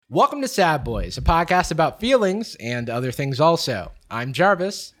Welcome to Sad Boys, a podcast about feelings and other things also. I'm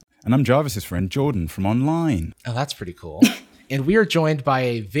Jarvis. And I'm Jarvis's friend Jordan from online. Oh, that's pretty cool. And we are joined by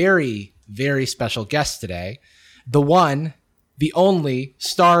a very, very special guest today. The one, the only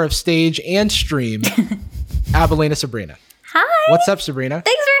star of stage and stream, Abelina Sabrina. Hi. What's up, Sabrina?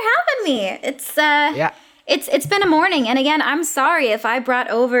 Thanks for having me. It's been a morning, and again, I'm sorry if I brought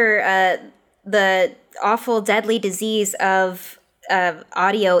over the awful, deadly disease of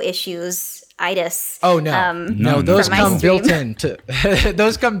audio issues, itis. Oh no, no, those come built into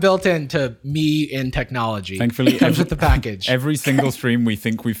those come built into me in technology. Thankfully, comes with the package. Every single stream, we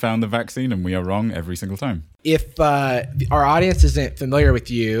think we found the vaccine, and we are wrong every single time. If our audience isn't familiar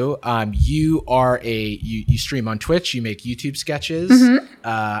with you, you are you stream on Twitch. You make YouTube sketches.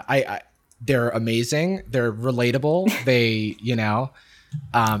 Mm-hmm. They're amazing. They're relatable. They,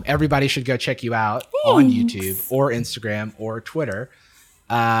 everybody should go check you out on YouTube or Instagram or Twitter.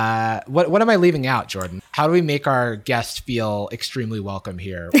 What am I leaving out, Jordan? How do we make our guest feel extremely welcome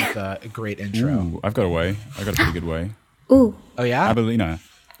here with a great intro? Ooh, I've got a way. I've got a pretty good way. Ooh. Oh, yeah? Abelina,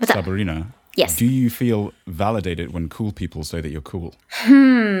 Sabrina. Yes. Do you feel validated when cool people say that you're cool?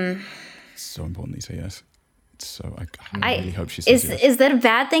 It's so important that you say yes. So I really hope she says yes. Is that a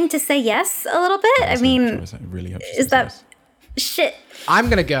bad thing to say yes a little bit? I really hope she says yes. Shit? I'm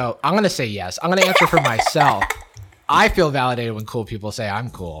going to say yes. I'm going to answer for myself. I feel validated when cool people say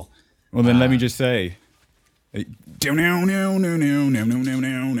I'm cool. Well, then let me just say.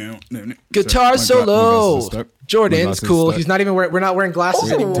 Guitar solo. Jordan's cool. Stuck. He's not even wearing. We're not wearing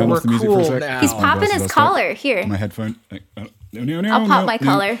glasses anymore. Turn off the music cool for a sec. now. He's popping his collar here. My headphone. I'll pop my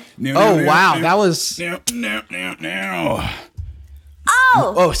collar. Oh wow, that was.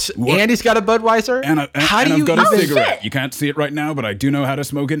 Oh, Andy's got a Budweiser. And how do I've you got a even? cigarette. Shit. You can't see it right now, but I do know how to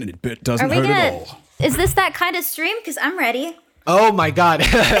smoke it, and it doesn't hurt at all. Is this that kind of stream? Because I'm ready. Oh my god.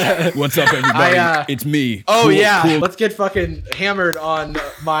 What's up, everybody? It's me. Oh Cool, yeah. cool. Let's get fucking hammered on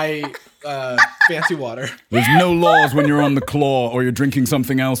my fancy water. There's no laws when you're on the claw, or you're drinking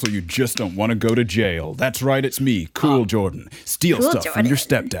something else, or you just don't want to go to jail. That's right, it's me, Cool Jordan. Steal Cool stuff from Jordan. your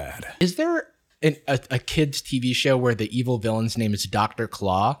stepdad. Is there a kids TV show where the evil villain's name is Dr.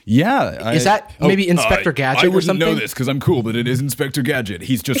 Claw? Yeah. Is that maybe Inspector Gadget I or wouldn't something? know this because I'm cool, but it is Inspector Gadget.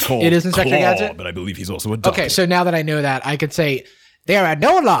 He's just called It is Inspector Claw, Gadget? but I believe he's also a doctor. Okay, so now that I know that, I could say there are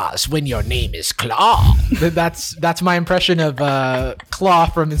no laws when your name is Claw. That's my impression of Claw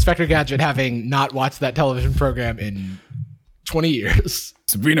from Inspector Gadget, having not watched that television program in 20 years.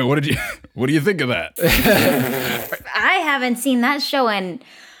 Sabrina, what do you think of that? I haven't seen that show in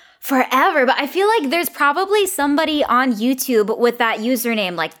forever, but I feel like there's probably somebody on YouTube with that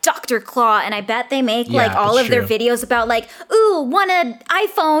username, like Dr. Claw, and I bet they make like all that's of their true. videos about like, ooh, won an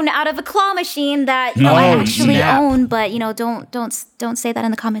iPhone out of a claw machine that I actually snap. own, but don't say that in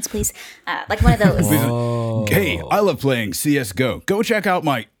the comments, please. Like one of those. Hey, I love playing CSGO. Go check out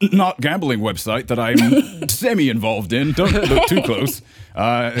my not gambling website that I'm semi-involved in. Don't look too close.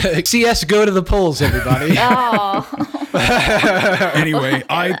 CS, go to the polls, everybody. Anyway,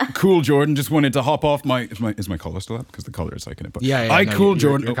 Cool Jordan, just wanted to hop off my... Is my collar still up? Because the collar is like in it. But Yeah, Cool your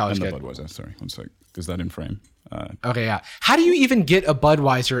Jordan... collar's and the good. Budweiser. Sorry, one sec. Is that in frame? Okay, yeah. How do you even get a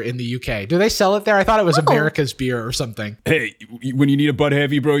Budweiser in the UK? Do they sell it there? I thought it was America's beer or something. Hey, when you need a Bud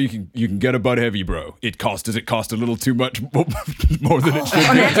Heavy, bro, you can get a Bud Heavy, bro. Does it cost a little too much more than it should be?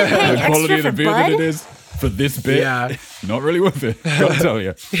 Imagine paying The quality extra of the for beer that Bud? it is for this bit, Yeah. not really worth it. Gotta tell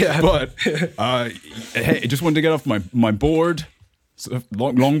you. Yeah. But hey, I just wanted to get off my board,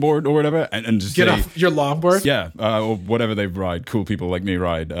 longboard or whatever, and just Get say, off your longboard? yeah, or whatever they ride. Cool people like me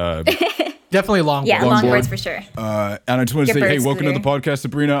ride. Definitely longboard. Yeah, longboards for sure. And I just want to Your say, hey, bird welcome to the scooter. podcast,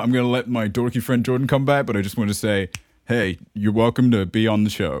 Sabrina. I'm going to let my dorky friend Jordan come back, but I just want to say, hey, you're welcome to be on the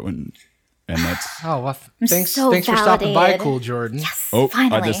show. And that's... Oh, well, I'm thanks so for stopping by, validated. Cool Jordan. Oh,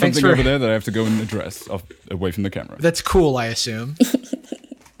 Finally. there's Thanks something for- over there that I have to go and address away from the camera. That's cool, I assume.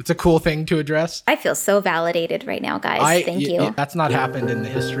 It's a cool thing to address. I feel so validated right now, guys. Thank you. That's not happened in the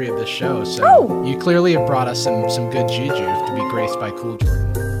history of the show, so you clearly have brought us some good juju to be graced by Cool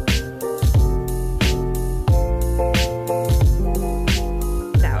Jordan.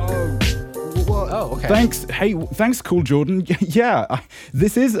 Oh, okay. Thanks, Cool Jordan. Yeah,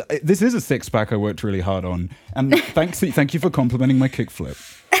 this is a six-pack I worked really hard on, and thank you for complimenting my kickflip.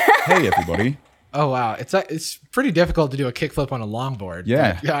 Hey, everybody. Oh wow, it's pretty difficult to do a kickflip on a longboard.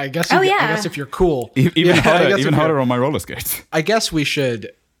 Yeah. But, yeah. I guess. Oh, I yeah. guess if you're cool, Even Yeah, I harder, guess even if harder you're- on my roller skates. I guess we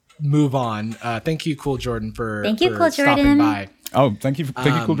should move on. Thank you, Cool Jordan, for Thank you, for Cool stopping Jordan. by. Oh, thank you,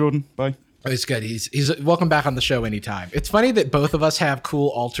 Cool Jordan. Bye. It's good. He's welcome back on the show anytime. It's funny that both of us have cool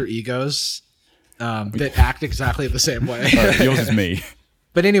alter egos that act exactly the same way. Yours is me.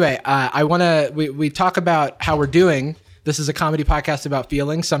 But anyway, we talk about how we're doing. This is a comedy podcast about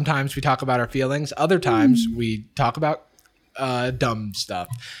feelings. Sometimes we talk about our feelings. Other times we talk about dumb stuff.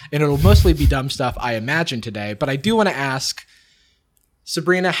 And it'll mostly be dumb stuff, I imagine, today. But I do want to ask,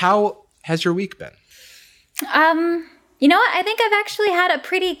 Sabrina, how has your week been? You know what? I think I've actually had a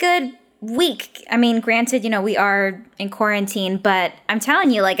pretty good week. I mean, granted, we are in quarantine, but I'm telling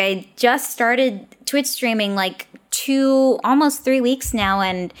you, like, I just started Twitch streaming like almost 3 weeks now,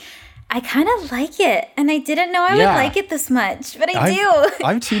 and I kind of like it. And I didn't know I would like it this much, but I do.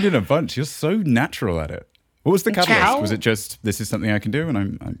 I've tuned in a bunch. You're so natural at it. What was the catalyst? Was it just, this is something I can do,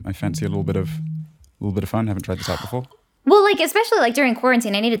 and I fancy a little bit of fun? Haven't tried this out before. Well, like, especially like during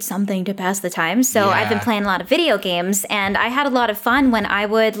quarantine, I needed something to pass the time. So I've been playing a lot of video games, and I had a lot of fun when I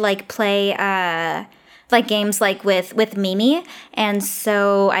would like play like games like with Mimi. And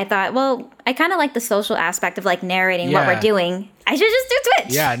so I thought, well, I kind of like the social aspect of like narrating what we're doing. I should just do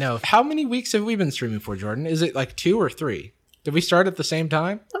Twitch. Yeah, no. How many weeks have we been streaming for, Jordan? Is it like 2 or 3? Did we start at the same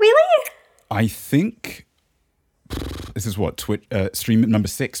time? Really? I think this is what, Twitch stream number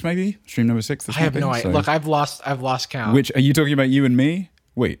 6, maybe? Stream number 6? I have no idea. Look, I've lost count. Which, are you talking about you and me?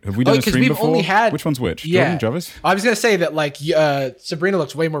 Wait, have we done a stream before? Only had, which one's which? Jordan, Jarvis? I was going to say that like Sabrina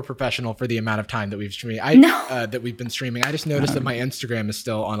looks way more professional for the amount of time that we've streamed. That we've been streaming. I just noticed that my Instagram is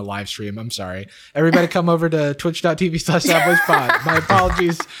still on a live stream. I'm sorry. Everybody come over to twitch.tv/SadBoysPod. My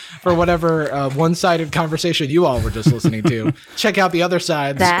apologies for whatever one-sided conversation you all were just listening to. Check out the other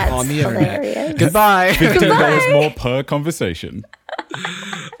sides on the internet. Goodbye. $15 more per conversation.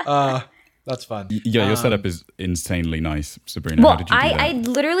 That's fun. Yeah, your setup is insanely nice, Sabrina. Well, how did you do that? I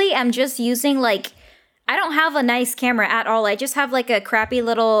literally am just using like, I don't have a nice camera at all. I just have like a crappy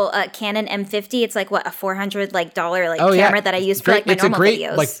little Canon M50. It's like what, a $400 camera that I use for like my normal videos. It's a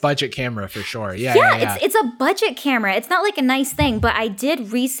great like budget camera for sure. Yeah. It's a budget camera. It's not like a nice thing, but I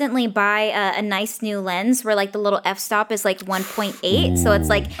did recently buy a nice new lens where like the little f-stop is like 1.8. So it's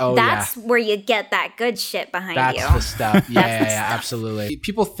like that's where you get that good shit behind you. That's the stuff. Yeah, absolutely.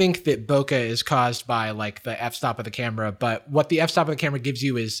 People think that bokeh is caused by like the f-stop of the camera, but what the f-stop of the camera gives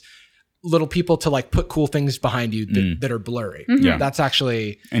you is little people to like put cool things behind you that are blurry. Mm-hmm. Yeah. That's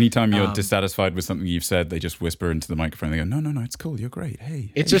actually... Anytime you're dissatisfied with something you've said, they just whisper into the microphone. They go, no, it's cool. You're great.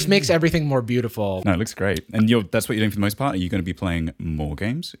 Hey. It just makes everything more beautiful. No, it looks great. And that's what you're doing for the most part. Are you going to be playing more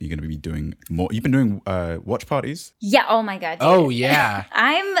games? Are you going to be doing more? You've been doing watch parties? Yeah. Oh my God. Dude. Oh yeah.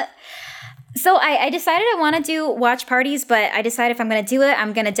 So I decided I want to do watch parties, but I decided if I'm going to do it,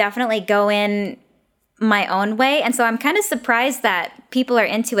 I'm going to definitely go in my own way. And so I'm kind of surprised that people are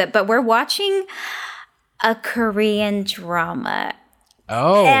into it, but we're watching a Korean drama.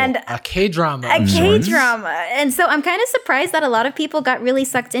 Oh, and a K-drama. A K-drama. And so I'm kind of surprised that a lot of people got really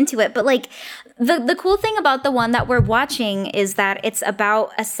sucked into it. But like the cool thing about the one that we're watching is that it's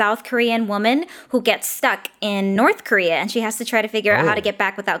about a South Korean woman who gets stuck in North Korea and she has to try to figure out how to get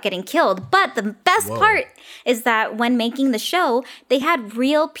back without getting killed. But the best part is that when making the show, they had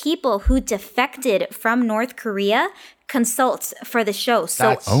real people who defected from North Korea consult for the show.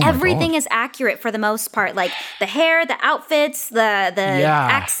 So everything is accurate for the most part. Like the hair, the outfits, the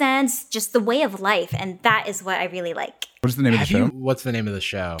accents, just the way of life. And that is what I really like. What is the name of the show? What's the name of the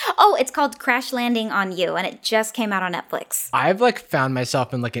show? Oh, it's called Crash Landing on You, and it just came out on Netflix. I've like found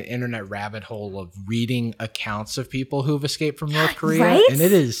myself in like an internet rabbit hole of reading accounts of people who've escaped from North Korea. Right? And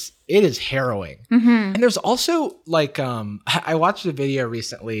it is harrowing. Mm-hmm. And there's also like, I watched a video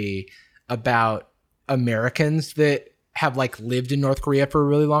recently about Americans that have like lived in North Korea for a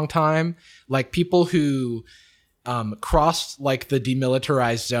really long time. Like people who crossed like the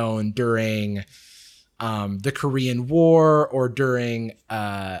demilitarized zone during the Korean War or during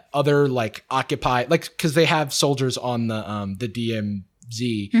other like occupied, like because they have soldiers on the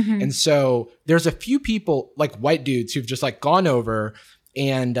DMZ. Mm-hmm. And so there's a few people like white dudes who've just like gone over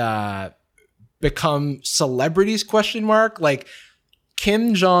and become celebrities ? Like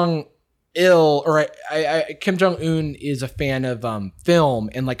Kim Jong-il or Kim Jong-un is a fan of film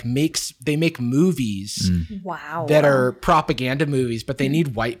and like they make movies that are propaganda movies, but they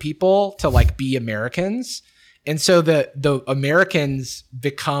need white people to like be Americans. And so the Americans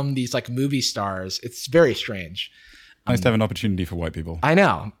become these like movie stars. It's very strange. Nice to have an opportunity for white people. I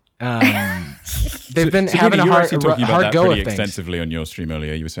know. They've been having a hard go pretty of things. Extensively on your stream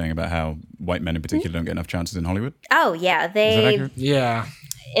earlier. You were saying about how white men in particular don't get enough chances in Hollywood. Oh yeah, Is that accurate? Yeah.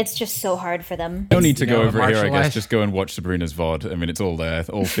 It's just so hard for them. No need to go over here, I guess. Just go and watch Sabrina's VOD. I mean, it's all there,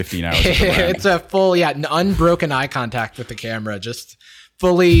 all 15 hours. It's a full, unbroken eye contact with the camera, just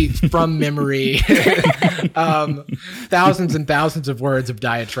fully from memory. Thousands and thousands of words of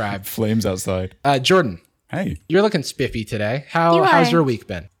diatribe. Flames outside. Jordan, Hey. You're looking spiffy today. How's your week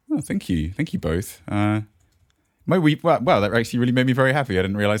been? Oh, thank you. Thank you both. My week, wow, that actually really made me very happy. I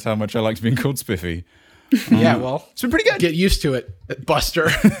didn't realize how much I liked being called spiffy. Yeah, well, it's been pretty good. Get used to it, Buster.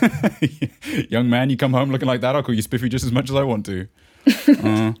 Young man, you come home looking like that, I'll call you spiffy just as much as I want to.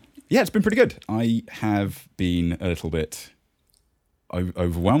 Yeah, it's been pretty good. I have been a little bit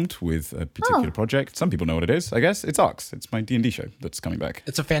overwhelmed with a particular project. Some people know what it is, I guess. It's Arcs. It's my D&D show that's coming back.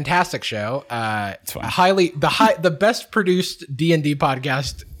 It's a fantastic show. It's fine. The best produced D&D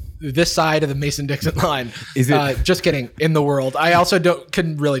podcast this side of the Mason-Dixon line. Is it? Just kidding. In the world. I also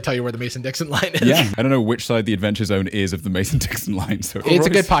couldn't really tell you where the Mason-Dixon line is. Yeah, I don't know which side the Adventure Zone is of the Mason-Dixon line. So it's a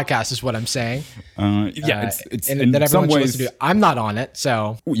good podcast, is what I'm saying. It's and in that some everyone should ways. listen to. I'm not on it,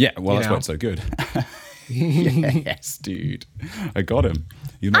 so. Yeah, well, that's why it's so good. Yes, dude. I got him.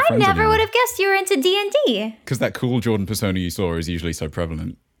 I never would have guessed you were into D&D. Because that cool Jordan persona you saw is usually so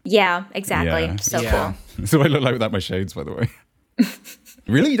prevalent. Yeah, exactly. Yeah. So cool. So I look like without my shades, by the way.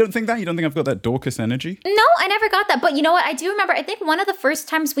 Really? You don't think that? You don't think I've got that Dorcas energy? No, I never got that. But you know what? I do remember, I think one of the first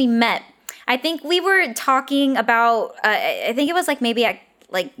times we met, I think we were talking about, I think it was like maybe at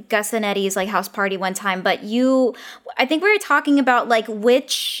like Gus and Eddie's like house party one time. But I think we were talking about like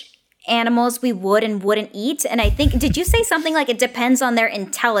which animals we would and wouldn't eat. And I think, did you say something like it depends on their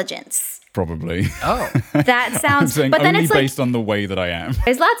intelligence? Probably. Oh. That sounds, but then only it's based like, on the way that I am.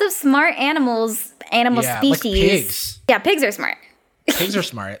 There's lots of smart animal species. Like pigs. Yeah, pigs are smart. Pigs are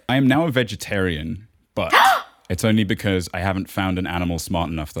smart. I am now a vegetarian, but it's only because I haven't found an animal smart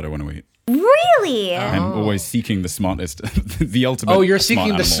enough that I want to eat. Really? I'm always seeking the smartest, the ultimate. Oh, you're seeking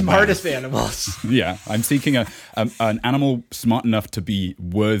the animal smartest animals. Yeah, I'm seeking an animal smart enough to be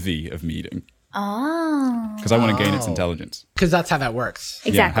worthy of me eating. Oh. Because I want to gain its intelligence. Because that's how that works.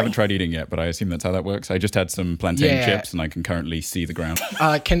 Exactly. Yeah, I haven't tried eating yet, but I assume that's how that works. I just had some plantain chips and I can currently see the ground.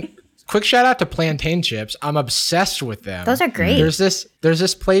 Quick shout out to plantain chips. I'm obsessed with them. Those are great. There's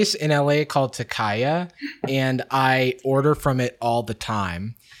this place in LA called Takaya, and I order from it all the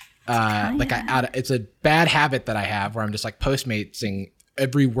time. It's a bad habit that I have where I'm just like Postmatesing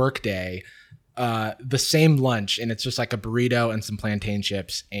every work day the same lunch, and it's just like a burrito and some plantain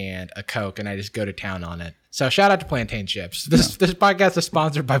chips and a Coke, and I just go to town on it. So shout out to plantain chips. This podcast is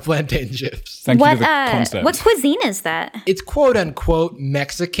sponsored by plantain chips. Thank you to the concept. What cuisine is that? It's quote unquote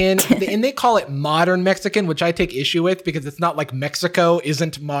Mexican, and they call it modern Mexican, which I take issue with because it's not like Mexico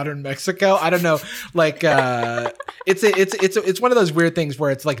isn't modern Mexico. I don't know, like it's one of those weird things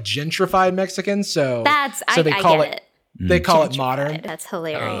where it's like gentrified Mexican. So they call it modern. That's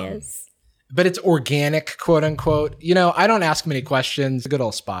hilarious. But it's organic, quote unquote. You know, I don't ask many questions. It's a good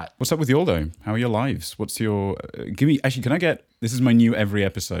old spot. What's up with you all though? How are your lives? What's your this is my new every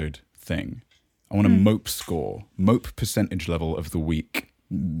episode thing. I want a mope score, mope percentage level of the week.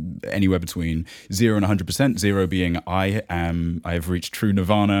 Anywhere between 0 and 100%, 0 being I have reached true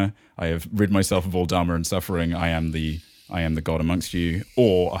nirvana, I have rid myself of all dharma and suffering, I am the God amongst you,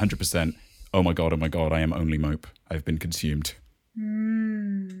 or 100%, oh my God, I am only mope. I've been consumed.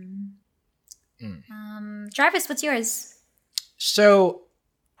 Jarvis, what's yours? So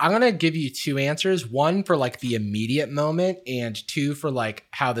I'm going to give you two answers. One for like the immediate moment and two for like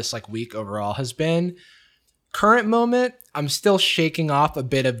how this like week overall has been. Current moment, I'm still shaking off a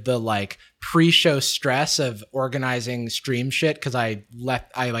bit of the like pre-show stress of organizing stream shit because I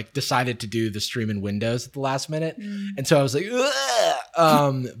decided to do the stream in Windows at the last minute. And so I was like,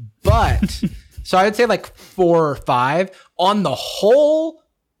 ugh! But so I would say like 4 or 5 on the whole.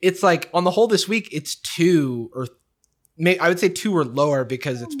 It's like on the whole this week, it's 2 or I would say 2 or lower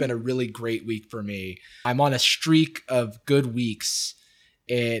because it's been a really great week for me. I'm on a streak of good weeks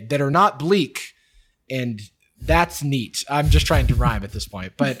that are not bleak, and that's neat. I'm just trying to rhyme at this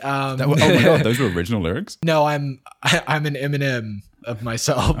point, but oh my God, those were original lyrics? No, I'm an Eminem of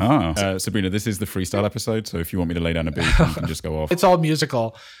myself. Sabrina, this is the freestyle episode, so if you want me to lay down a beat, you can just go off. It's all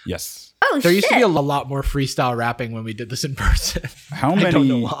musical. Yes. Oh, there used to be a lot more freestyle rapping when we did this in person. I don't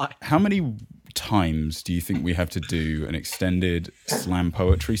know why. How many times do you think we have to do an extended slam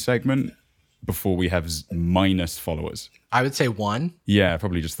poetry segment before we have minus followers? I would say 1. Yeah,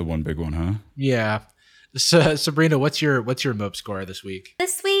 probably just the one big one, huh? Yeah. So, Sabrina, what's your mope score this week?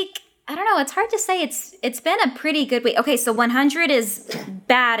 This week, I don't know. It's hard to say. It's been a pretty good week. Okay, so 100 is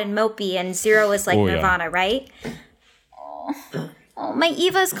bad and mopey, and 0 is like nirvana, right? Oh, my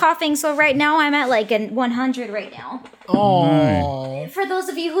Eva's coughing, so right now I'm at like a 100 right now. Oh. For those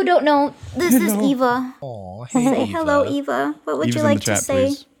of you who don't know, this is Eva. Oh, hey, say hello, Eva. What would you like to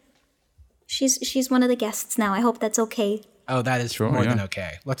say? Please. She's one of the guests now. I hope that's okay. Oh, that is more than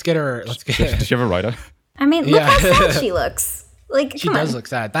okay. Let's get her. Does she have a writer? I mean, look how sad she looks. Like, she does look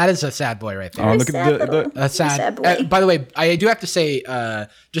sad. That is a sad boy right there. Oh, look at that's sad. By the way, I do have to say,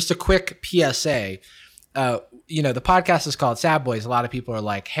 just a quick PSA. The podcast is called Sad Boys. A lot of people are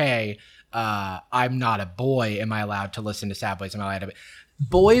like, "Hey, I'm not a boy. Am I allowed to listen to Sad Boys? Am I allowed to?"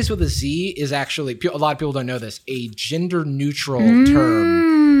 Boys with a Z is actually, a lot of people don't know this, a gender neutral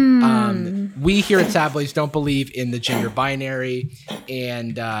term. We here at Sad Boys don't believe in the gender binary,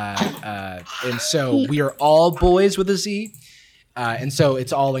 and so we are all boys with a Z. And so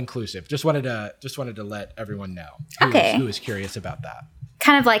it's all inclusive. Just wanted to let everyone know who is curious about that.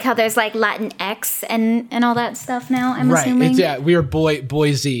 Kind of like how there's like Latin X and all that stuff now. I'm assuming. Yeah, we are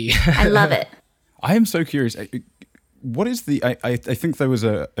boy Z. I love it. I am so curious. What is the? I think there was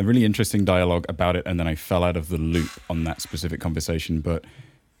a really interesting dialogue about it, and then I fell out of the loop on that specific conversation. But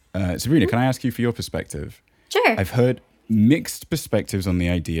Sabrina, can I ask you for your perspective? Sure. I've heard mixed perspectives on the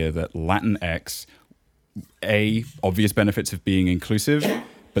idea that Latin X, obvious benefits of being inclusive,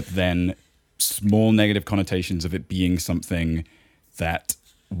 but then small negative connotations of it being something that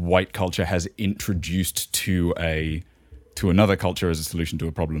white culture has introduced to another culture as a solution to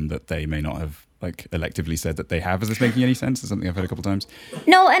a problem that they may not have electively said that they have. Is this making any sense? Is something I've heard a couple times?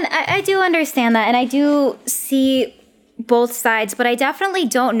 No, and I do understand that, and I do see both sides, but I definitely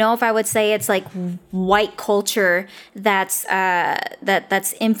don't know if I would say it's like white culture that's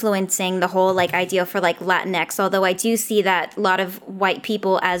influencing the whole like idea for like Latinx. Although I do see that a lot of white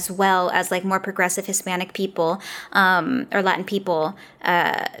people as well as like more progressive Hispanic people or Latin people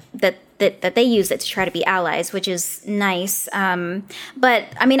that they use it to try to be allies, which is nice. But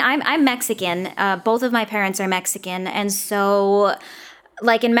I mean, I'm Mexican. Both of my parents are Mexican, and so.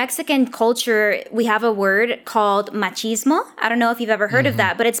 Like in Mexican culture, we have a word called machismo. I don't know if you've ever heard of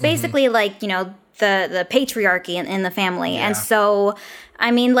that, but it's basically like, the patriarchy in the family. Yeah. And so, I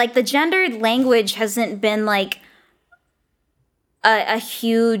mean, like the gendered language hasn't been like a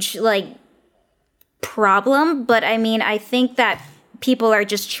huge like problem. But I mean, I think that people are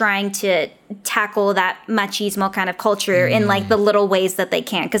just trying to tackle that machismo kind of culture in like the little ways that they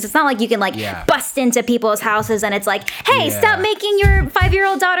can. Because it's not like you can bust into people's houses and it's like, hey, stop making your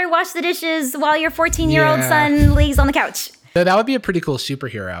 5-year-old daughter wash the dishes while your 14-year-old son lays on the couch. So that would be a pretty cool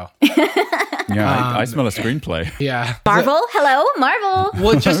superhero. Yeah, I smell a screenplay. Yeah. Marvel? Hello, Marvel.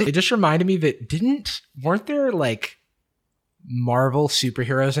 Well, it just reminded me that weren't there like Marvel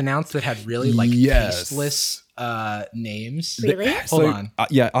superheroes announced that had really like tasteless names? Really? Hold on.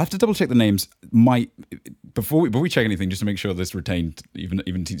 I have to double check the names. Before we check anything, just to make sure this retained even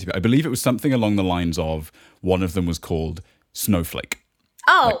teensy bit. I believe it was something along the lines of one of them was called Snowflake.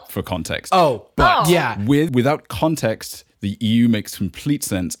 Oh, for context. But yeah, without context, the EU makes complete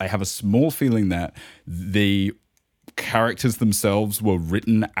sense. I have a small feeling that the characters themselves were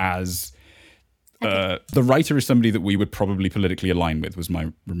written as. The writer is somebody that we would probably politically align with, was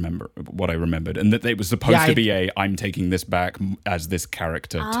what I remembered, and that it was supposed to be I'm taking this back as this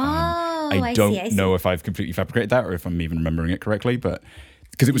character term. I don't know if I've completely fabricated that or if I'm even remembering it correctly, but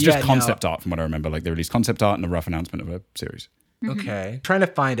because it was just concept art from what I remember. Like they released concept art and a rough announcement of a series. Okay, trying to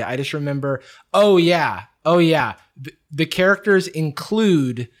find it. I just remember. Oh yeah. The characters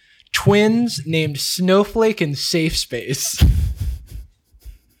include twins named Snowflake and Safe Space.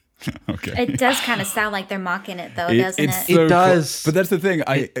 Okay. It does kind of sound like they're mocking it, though, doesn't it? It does. But that's the thing.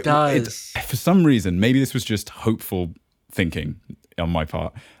 It does. For some reason, maybe this was just hopeful thinking on my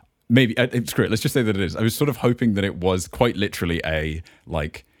part. Maybe it's great. Let's just say that it is. I was sort of hoping that it was quite literally a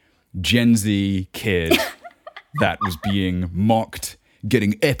like Gen Z kid that was being mocked,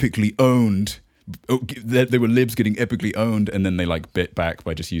 getting epically owned. They were libs getting epically owned, and then they like bit back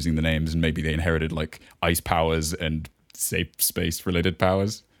by just using the names, and maybe they inherited like ice powers and safe space related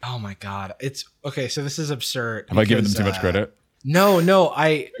powers. Oh my God. It's okay. So this is absurd. Have I given them too much credit? No,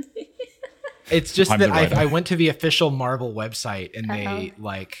 it's just that I went to the official Marvel website and they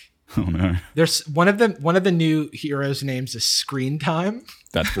like, oh no. There's one of the new heroes' names is Screen Time.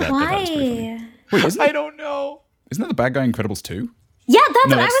 Why? Wait, I don't know. Isn't that the bad guy in Incredibles 2? Yeah, that's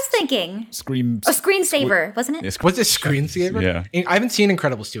what I was thinking. Screensaver, wasn't it? Was it Screensaver? Yeah. I haven't seen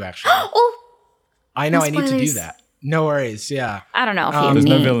Incredibles 2 actually. I know. I need to do that. No worries. Yeah. I don't know if you there's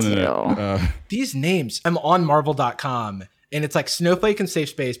need no villain to. in it. These names. I'm on Marvel.com and it's like Snowflake and Safe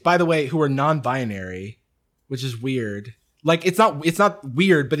Space, by the way, who are non-binary, which is weird. Like it's not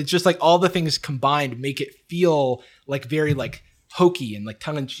weird, but it's just like all the things combined make it feel like very like hokey and like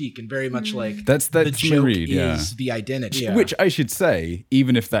tongue in cheek and very much like that's the joke yeah. is the identity. Yeah. Which I should say,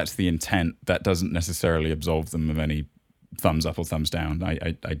 even if that's the intent, that doesn't necessarily absolve them of any thumbs up or thumbs down.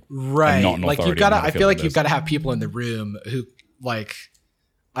 Right. I'm not an like you've got to. I feel like you've got to have people in the room who like,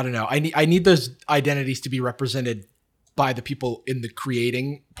 I don't know. I need those identities to be represented by the people in the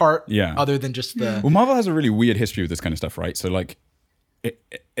creating part. Yeah. Other than just the. Well, Marvel has a really weird history with this kind of stuff, right? So like,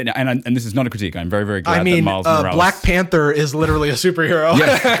 and this is not a critique. I'm very, very glad that Miles Morales. Black Panther is literally a superhero.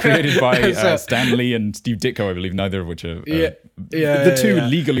 Yes, created by Stan Lee and Steve Ditko, I believe, neither of which are the two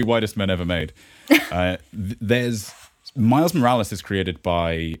legally whitest men ever made. There's Miles Morales is created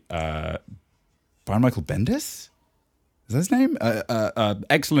by Brian Michael Bendis. Is that his name?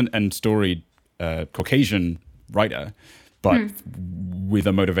 Excellent and storied Caucasian writer, but with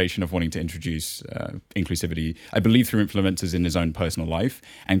a motivation of wanting to introduce inclusivity, I believe, through influences in his own personal life.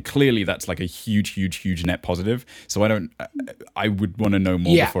 And clearly that's like a huge, huge, huge net positive. So I would want to know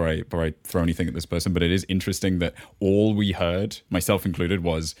more before I throw anything at this person. But it is interesting that all we heard, myself included,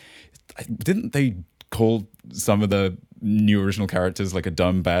 was, didn't they call some of the new original characters like a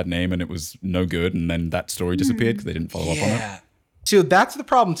dumb, bad name and it was no good? And then that story disappeared because they didn't follow up on it. So that's the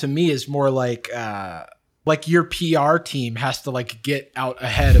problem to me, is more like your PR team has to like get out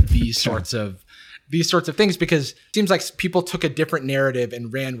ahead of these sorts of things, because it seems like people took a different narrative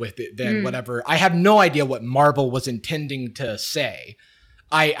and ran with it than whatever. I have no idea what Marvel was intending to say.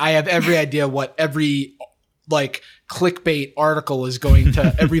 I have every idea what every like clickbait article is going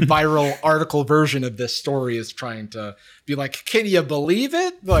to, every viral article version of this story is trying to be like, can you believe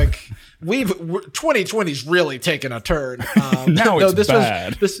it? Like 2020's really taken a turn. It's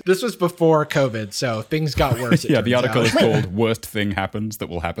bad. This was before COVID, so things got worse. The article is called "Worst Thing Happens That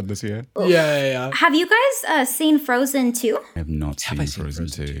Will Happen This Year." Yeah. Have you guys seen Frozen 2? I have not seen Frozen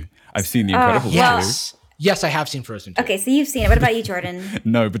 2. I've seen The Incredibles 2. Yes, I have seen Frozen 2. Okay, so you've seen it. What about you, Jordan?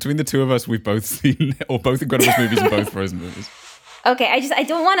 No, between the two of us, we've both seen both Incredibles movies and both Frozen movies. Okay, I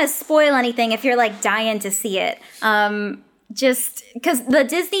don't want to spoil anything if you're like dying to see it. Just because the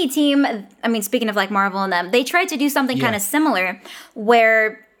Disney team, I mean, speaking of like Marvel and them, they tried to do something kind of similar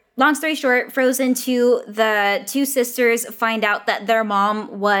where, long story short, Frozen 2, the two sisters find out that their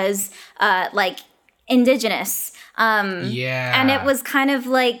mom was like indigenous. And it was kind of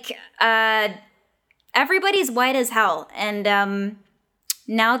like everybody's white as hell. And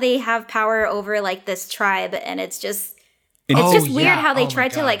now they have power over like this tribe, and it's just weird how they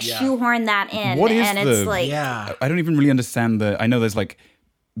tried to like shoehorn that in. What is it's like, I don't even really understand I know there's like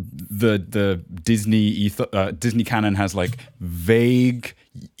the Disney Disney canon has like vague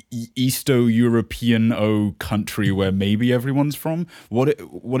Easto-European country where maybe everyone's from.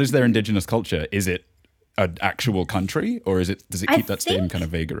 What is their indigenous culture? Is it an actual country, or does it keep that same kind of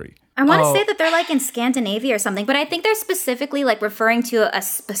vagary? I want to say that they're like in Scandinavia or something, but I think they're specifically like referring to a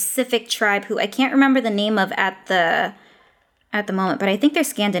specific tribe who I can't remember the name of at the moment, but I think they're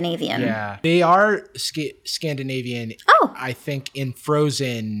Scandinavian. Yeah, they are Scandinavian. Oh, I think in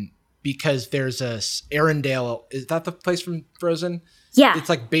Frozen, because there's a Arendelle. Is that the place from Frozen? Yeah, it's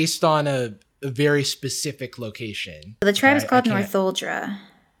like based on a very specific location. The tribe is called Northuldra.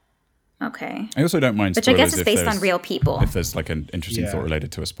 Okay. I also don't mind spoilers. Which I guess is based on real people. If there's like an interesting thought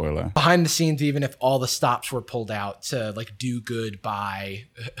related to a spoiler. Behind the scenes, even if all the stops were pulled out to like do good by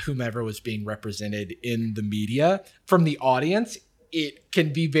whomever was being represented in the media, from the audience, it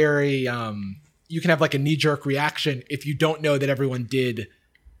can be very, you can have like a knee-jerk reaction if you don't know that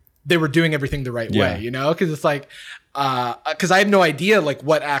they were doing everything the right way, you know? Because it's like, because I have no idea like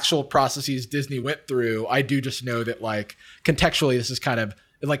what actual processes Disney went through. I do just know that like contextually, this is kind of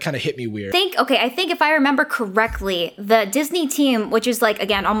hit me weird. I think if I remember correctly, the Disney team, which is like,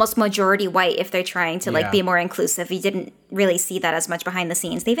 again, almost majority white if they're trying to like be more inclusive. You didn't really see that as much behind the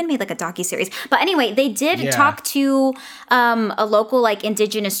scenes. They even made like a docuseries. But anyway, they did talk to a local like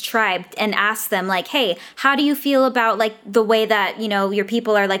indigenous tribe and ask them like, hey, how do you feel about like the way that, you know, your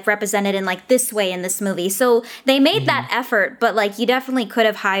people are like represented in like this way in this movie? So they made that effort, but like you definitely could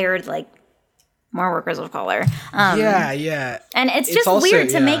have hired like more workers of color. And it's just also weird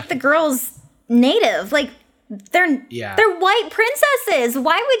to make the girls native. Like they're white princesses.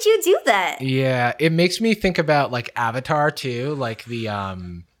 Why would you do that? Yeah, it makes me think about like Avatar too, like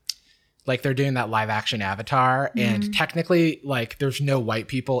the like they're doing that live action Avatar, and technically like there's no white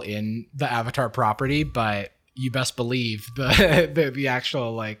people in the Avatar property, but you best believe the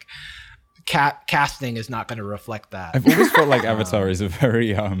actual like casting is not going to reflect that. I've always felt like Avatar is a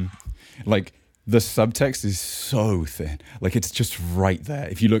very like the subtext is so thin. Like it's just right there.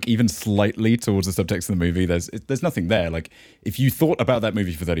 If you look even slightly towards the subtext of the movie, there's nothing there. Like if you thought about that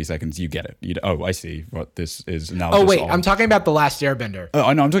movie for 30 seconds, you get it. I see what this is now. Oh wait, I'm talking about The Last Airbender. Oh,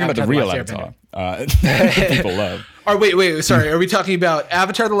 I know. I'm talking about the real Avatar. That people love. Oh wait, sorry. Are we talking about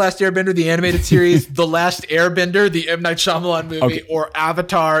Avatar: The Last Airbender, the animated series, The Last Airbender, the M. Night Shyamalan movie, or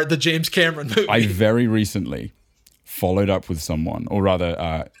Avatar, the James Cameron movie? I very recently followed up with someone, or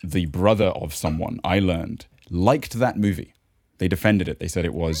rather the brother of someone I learned liked that movie. They defended it. They said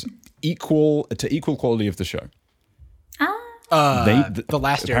it was equal quality of the show. The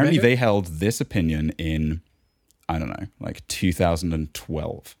Last Airbender? Apparently they held this opinion in, I don't know, like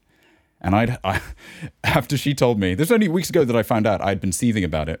 2012. And after she told me, this was only weeks ago that I found out I'd been seething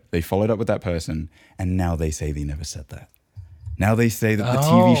about it. They followed up with that person, and now they say they never said that. Now they say that the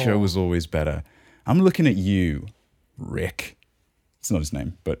TV show was always better. I'm looking at you, Rick. It's not his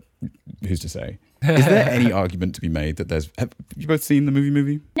name, but who's to say? Is there any argument to be made that have you both seen the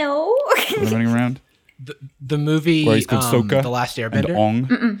movie? No. Running around? The movie, where he's called Sokka, The Last Airbender. And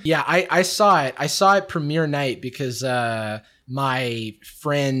Ong. Yeah, I saw it. I saw it premiere night because my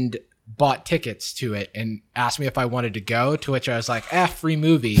friend bought tickets to it and asked me if I wanted to go, to which I was like, free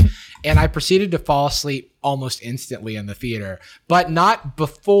movie. And I proceeded to fall asleep almost instantly in the theater, but not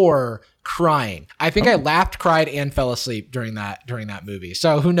before crying. I think I laughed, cried, and fell asleep during that movie.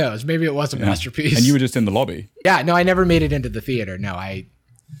 So who knows? Maybe it was a masterpiece. And you were just in the lobby. Yeah, no, I never made it into the theater. No, I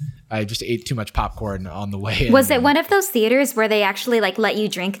just ate too much popcorn on the way in. Was it one of those theaters where they actually like let you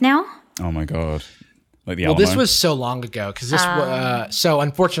drink now? Oh my God. Like the Well, Alamo? this was so long ago because this. So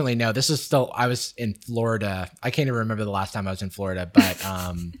unfortunately, no. This is still. I was in Florida. I can't even remember the last time I was in Florida, but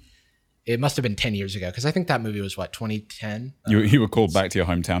it must have been 10 years ago because I think that movie was 2010. You were called back to your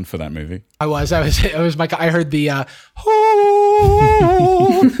hometown for that movie. I was. I heard the.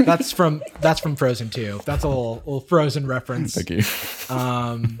 That's from Frozen 2. That's a little Frozen reference. Thank you.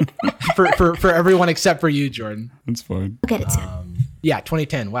 For everyone except for you, Jordan. That's fine. I'll get it soon. Yeah,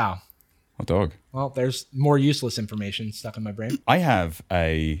 2010. Wow. Hot dog. Well, there's more useless information stuck in my brain. I have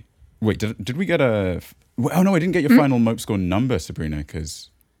a... Wait, did we get a... Oh, no, I didn't get your final Mope Score number, Sabrina, because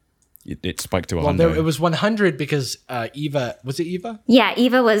it spiked to 100. Well, it was 100 because Eva... Was it Eva? Yeah,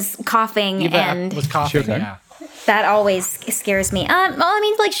 Eva was coughing. Eva was coughing, okay? yeah. That always scares me. Well, I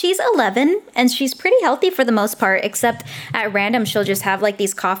mean, like, she's 11 and she's pretty healthy for the most part, except at random she'll just have like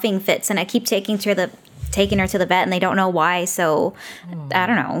these coughing fits, and I keep taking her to the vet and they don't know why. So I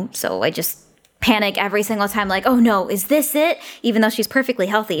don't know. So I just panic every single time, like, oh no, is this it? Even though she's perfectly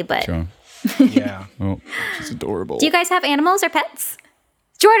healthy, but Sure. Yeah. Well, she's adorable. Do you guys have animals or pets?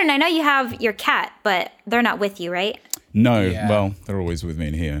 Jordan, I know you have your cat, but they're not with you, right? No, Yeah. well, they're always with me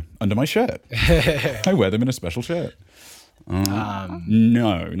in here, under my shirt. I wear them in a special shirt. No,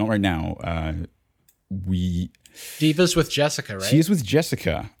 not right now. Diva's with Jessica, right? She is with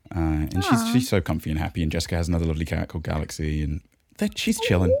Jessica, and she's so comfy and happy. And Jessica has another lovely cat called Galaxy, and she's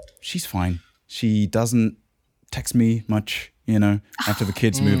chilling. She's fine. She doesn't text me much, After the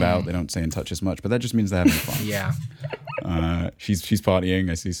kids move out, they don't stay in touch as much, but that just means they're having fun. Yeah. She's partying.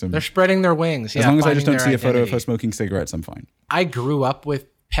 I see some. They're spreading their wings. As long as I just don't see finding a photo their of her smoking cigarettes, I'm fine. I grew up with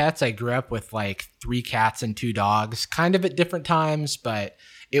pets. I grew up with like 3 cats and 2 dogs, kind of at different times, but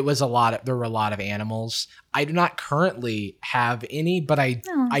it was there were a lot of animals. I do not currently have any, but I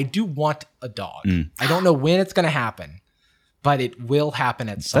do want a dog. I don't know when it's going to happen, but it will happen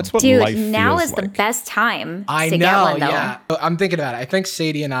at some That's what Dude, life now feels is the like. best time I to know, get one, though. yeah. I'm thinking about it. I think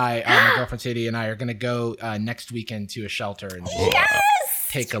Sadie and I, my girlfriend Sadie and I, are going to go next weekend to a shelter and just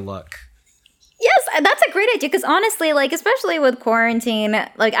take a look. Yes, that's a great idea because honestly, like, especially with quarantine,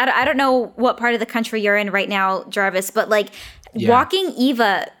 like, I don't know what part of the country you're in right now, Jarvis, but like walking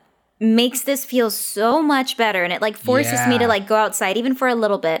Eva makes this feel so much better, and it like forces me to like go outside even for a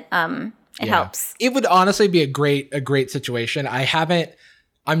little bit. It helps. It would honestly be a great situation.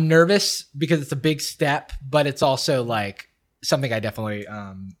 I'm nervous because it's a big step, but it's also like something I definitely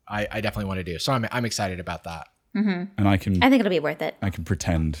want to do. So I'm excited about that. And I think it'll be worth it. I can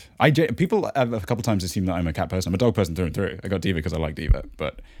pretend. People have a couple times assumed that I'm a cat person. I'm a dog person through and through. I got Diva because I like Diva.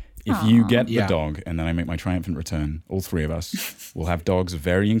 But if you get the dog and then I make my triumphant return, all 3 of us will have dogs of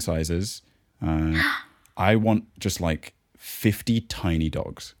varying sizes. I want just like 50 tiny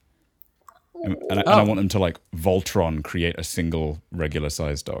dogs. And I want them to like Voltron create a single regular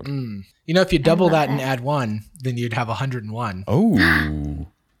sized dog. If you double that and add 1, then you'd have 101. Oh.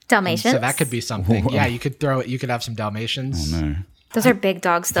 Dalmatians. So that could be something. Yeah, you could have some Dalmatians. Oh no. Those are big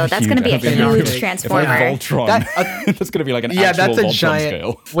dogs, though. That's going to be a huge transformer. If I Voltron, that's going to be like an actual that's a Voltron giant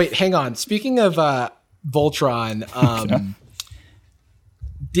scale. Wait, hang on. Speaking of Voltron,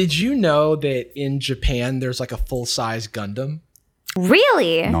 did you know that in Japan there's like a full-size Gundam?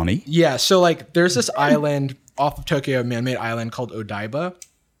 Really? Nani? Yeah, so like there's this island off of Tokyo, a man-made island called Odaiba.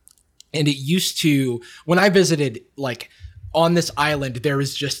 And it used to, when I visited, like on this island, there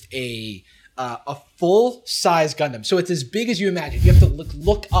was just a full-size Gundam. So it's as big as you imagine. You have to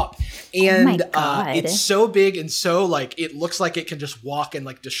look up. And it's so big and so like it looks like it can just walk and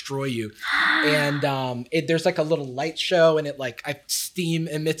like destroy you. And there's like a little light show and it like steam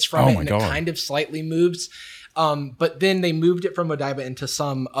emits from it and it kind of slightly moves. But then they moved it from Odaiba into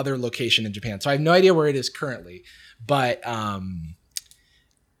some other location in Japan. So I have no idea where it is currently. But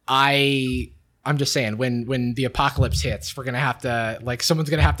I'm just saying, when the apocalypse hits, we're gonna have to, like, someone's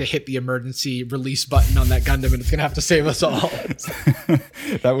gonna have to hit the emergency release button on that Gundam, and it's gonna have to save us all.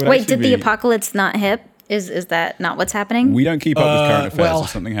 Wait, did the apocalypse not hit? Is that not what's happening? We don't keep up with current affairs.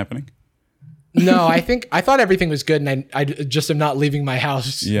 Is something happening? No, I thought everything was good, and I just am not leaving my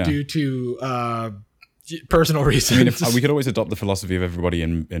house due to personal reasons. I mean, we could always adopt the philosophy of everybody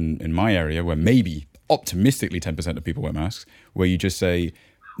in my area, where maybe optimistically 10% of people wear masks, where you just say,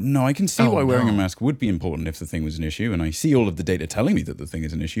 no, I can see why wearing a mask would be important if the thing was an issue, and I see all of the data telling me that the thing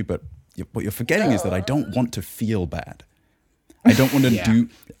is an issue, but what you're forgetting is that I don't want to feel bad. I don't want to do...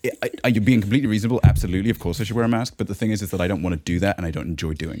 Are you being completely reasonable? Absolutely. Of course I should wear a mask, but the thing is that I don't want to do that, and I don't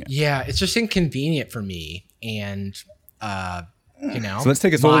enjoy doing it. Yeah, it's just inconvenient for me, and, you know, so let's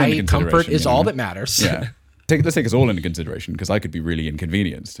take us all into consideration. My comfort is all that matters. Yeah. Let's take us all into consideration, because I could be really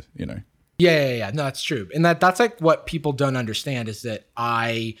inconvenienced, you know? Yeah. No, that's true. And that's like what people don't understand is that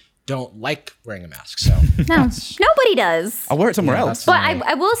I don't like wearing a mask. So no, nobody does. I'll wear it somewhere else. But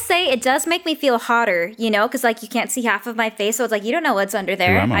I will say it does make me feel hotter, you know, because like you can't see half of my face. So it's like, you don't know what's under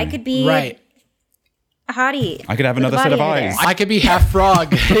there. I could be a hottie. I could have another set of eyes. I could be half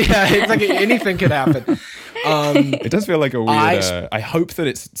frog. Yeah, it's like anything could happen. It does feel like a weird... I hope that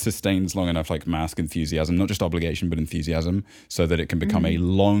it sustains long enough, like mask enthusiasm, not just obligation, but enthusiasm, so that it can become a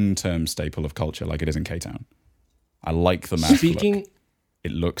long-term staple of culture like it is in K-Town. I like the mask look.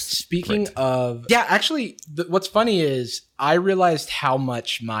 It looks great. Of... Yeah, actually, what's funny is I realized how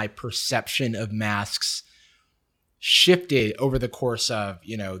much my perception of masks shifted over the course of,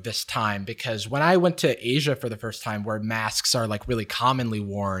 you know, this time, because when I went to Asia for the first time, where masks are like really commonly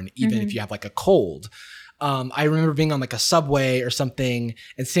worn, even if you have like a cold, I remember being on like a subway or something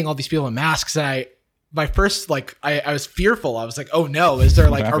and seeing all these people in masks, and my first, like, I was fearful. I was like, oh no, is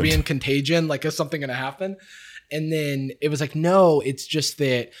there like, are we in contagion? Like, is something going to happen? And then it was like, no, it's just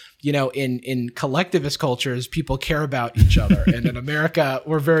that, you know, in collectivist cultures, people care about each other. And in America,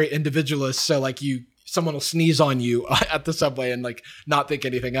 we're very individualist. So like someone will sneeze on you at the subway and like not think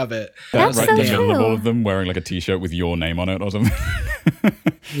anything of it. That's so true. All of them wearing like a t-shirt with your name on it or something.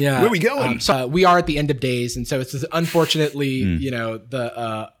 Yeah. Where are we going? So we are at the end of days. And so it's unfortunately, you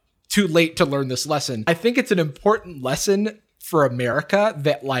know, too late to learn this lesson. I think it's an important lesson for America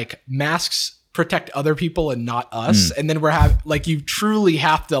that like masks protect other people and not us. And then like, you truly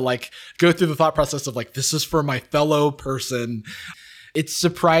have to like go through the thought process of like, this is for my fellow person. It's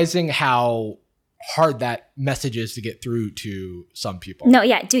surprising how hard that message is to get through to some people. No,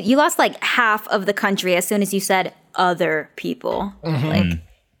 yeah, dude, you lost like half of the country as soon as you said other people. Like,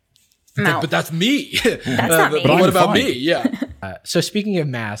 but that's me. That's not me. But what about me? Yeah. So speaking of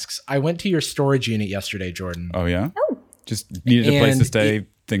masks, I went to your storage unit yesterday, Jordan. Oh yeah? Just needed a place to stay.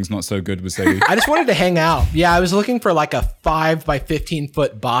 Things not so good with Sadie. I just wanted to hang out. Yeah, I was looking for like a 5 by 15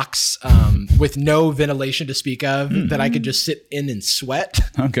 foot box with no ventilation to speak of that I could just sit in and sweat.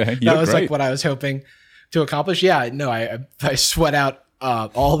 Okay, that was like what I was hoping to accomplish. Yeah, no, I sweat out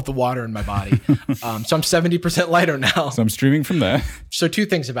all of the water in my body. So I'm 70% lighter now. So I'm streaming from there. So 2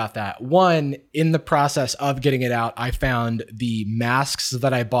 things about that. One, in the process of getting it out, I found the masks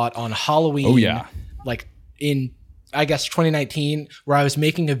that I bought on Halloween. Oh yeah, like in, I guess, 2019, where I was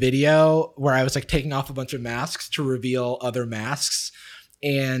making a video where I was like taking off a bunch of masks to reveal other masks.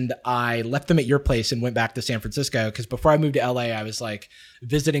 And I left them at your place and went back to San Francisco, because before I moved to LA, I was like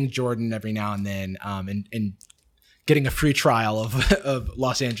visiting Jordan every now and then and getting a free trial of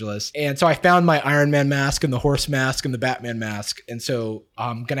Los Angeles. And so I found my Iron Man mask and the horse mask and the Batman mask. And so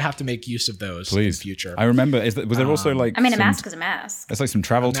I'm going to have to make use of those in the future. I remember, was there also like... I mean, a mask is a mask. It's like some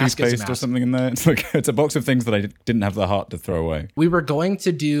travel toothpaste or something in there. It's a box of things that I didn't have the heart to throw away. We were going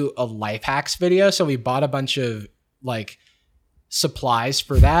to do a life hacks video, so we bought a bunch of like supplies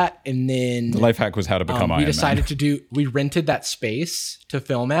for that, and then the life hack was how to become Iron Man. We rented that space to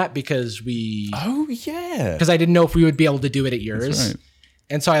film at because I didn't know if we would be able to do it at yours. That's right.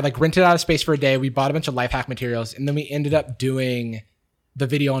 And so I like rented out a space for a day. We bought a bunch of life hack materials, and then we ended up doing the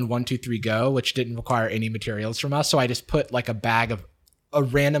video on 1, 2, 3 Go, which didn't require any materials from us. So I just put like a bag of a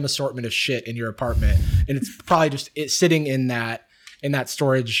random assortment of shit in your apartment, and it's probably just sitting in that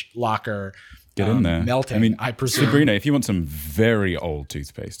storage locker. Get in there. Melting. I mean, I presume. Sabrina, if you want some very old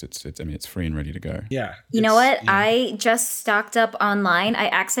toothpaste, it's free and ready to go. Yeah. You know what? Yeah. I just stocked up online. I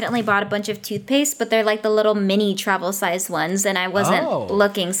accidentally bought a bunch of toothpaste, but they're like the little mini travel size ones, and I wasn't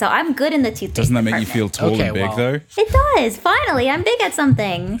looking. So I'm good in the toothpaste. Doesn't that make you feel tall and big though? It does. Finally, I'm big at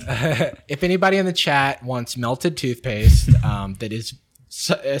something. If anybody in the chat wants melted toothpaste that is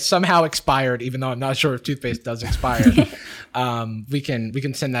somehow expired, even though I'm not sure if toothpaste does expire. We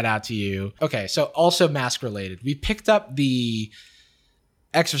can send that out to you. Okay, so also mask related. We picked up the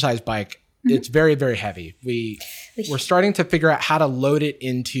exercise bike. It's very, very heavy. We're starting to figure out how to load it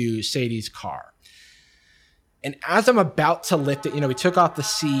into Sadie's car. And as I'm about to lift it, we took off the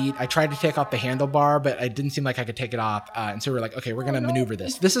seat. I tried to take off the handlebar, but it didn't seem like I could take it off. And so we're like, okay, we're going to maneuver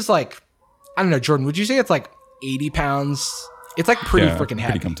this. This is like, I don't know, Jordan, would you say it's like 80 pounds? It's like pretty freaking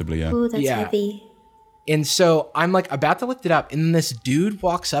heavy. Pretty comfortably, yeah. Ooh, that's heavy. And so I'm like about to lift it up, and then this dude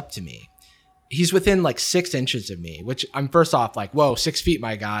walks up to me. He's within like 6 inches of me, which I'm first off like, whoa, 6 feet,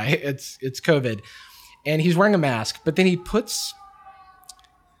 my guy. It's COVID. And he's wearing a mask, but then he puts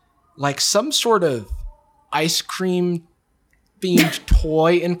like some sort of ice cream themed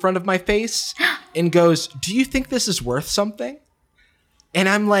toy in front of my face and goes, "Do you think this is worth something?" And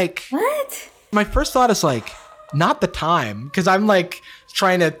I'm like, what? My first thought is like, not the time, because I'm like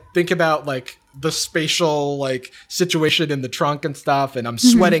trying to think about like the spatial like situation in the trunk and stuff, and I'm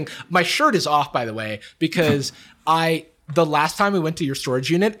sweating. My shirt is off, by the way, because the last time we went to your storage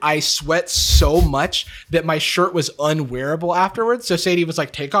unit, I sweat so much that my shirt was unwearable afterwards. So Sadie was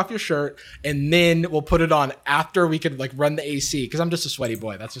like, take off your shirt and then we'll put it on after we could like run the AC, because I'm just a sweaty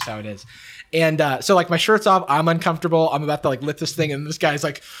boy. That's just how it is. And so like my shirt's off, I'm uncomfortable. I'm about to like lift this thing, and this guy's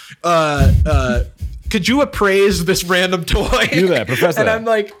like, could you appraise this random toy? Do that, Professor. And I'm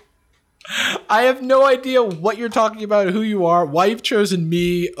like, I have no idea what you're talking about, who you are, why you've chosen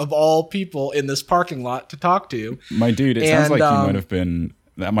me of all people in this parking lot to talk to. My dude, it sounds like that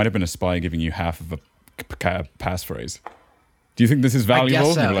might have been a spy giving you half of a passphrase. Do you think this is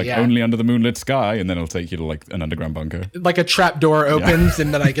valuable? I guess so, like yeah. Only under the moonlit sky, and then it'll take you to like an underground bunker. Like a trap door opens,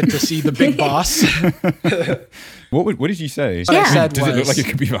 and then I get to see the big boss. What did you say? What I said Does it look like it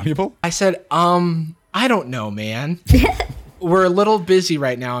could be valuable? I said, I don't know, man. We're a little busy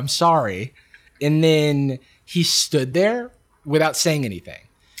right now. I'm sorry. And then he stood there without saying anything.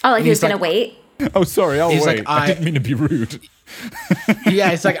 Oh, like he was going to wait? Oh, sorry, I'll wait. Like, I didn't mean to be rude.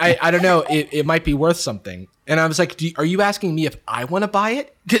 Yeah, it's like, I don't know. It might be worth something. And I was like, are you asking me if I want to buy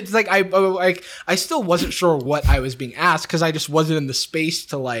it? It's like, I still wasn't sure what I was being asked, because I just wasn't in the space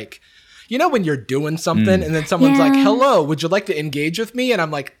to like, when you're doing something and then someone's like, hello, would you like to engage with me? And I'm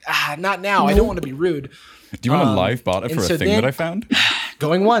like, not now. I don't want to be rude. Do you want a live barter for a thing that I found?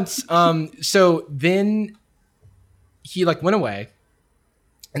 Going once. So then he like went away.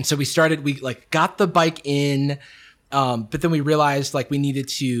 And so we like got the bike in, but then we realized like we needed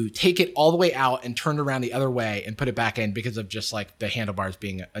to take it all the way out and turn it around the other way and put it back in, because of just like the handlebars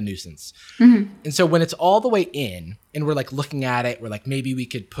being a nuisance. And so when it's all the way in and we're like looking at it, we're like, maybe we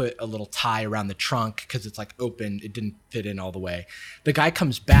could put a little tie around the trunk because it's like open. It didn't fit in all the way. The guy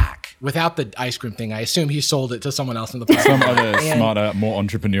comes back without the ice cream thing. I assume he sold it to someone else in the parking lot. Some other smarter, more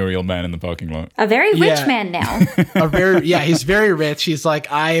entrepreneurial man in the parking lot. A very rich man now. He's very rich. He's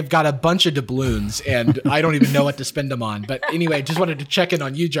like, I've got a bunch of doubloons and I don't even know what to spend them on. But anyway, just wanted to check in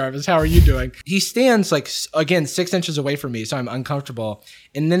on you, Jarvis. How are you doing? He stands like, again, 6 inches away from me, so I'm uncomfortable.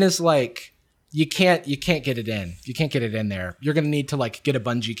 And then is like, you can't get it in. You can't get it in there. You're going to need to like get a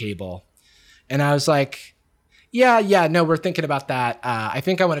bungee cable. And I was like, yeah, no, we're thinking about that. I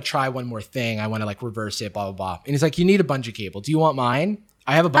think I want to try one more thing. I want to like reverse it, blah, blah, blah. And he's like, you need a bungee cable. Do you want mine?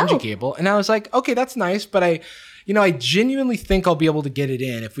 I have a bungee cable. And I was like, okay, that's nice. But I genuinely think I'll be able to get it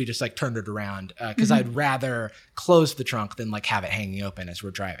in if we just like turned it around. Cause I'd rather close the trunk than like have it hanging open as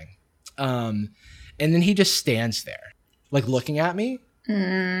we're driving. And then he just stands there like looking at me.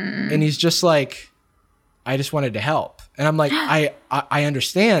 And he's just like, I just wanted to help. And I'm like, I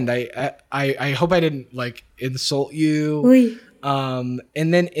understand. I hope I didn't like insult you. Oui.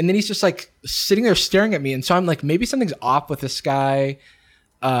 And then he's just like sitting there staring at me. And so I'm like, maybe something's off with this guy.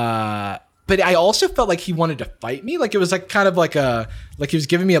 But I also felt like he wanted to fight me. Like it was like kind of like he was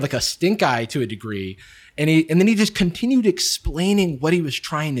giving me like a stink eye to a degree. And then he just continued explaining what he was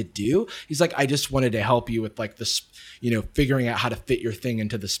trying to do. He's like, I just wanted to help you with like this, figuring out how to fit your thing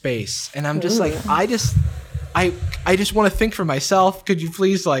into the space. And I'm just like, I just want to think for myself. Could you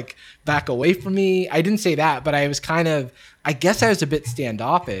please like back away from me? I didn't say that, but I was I guess I was a bit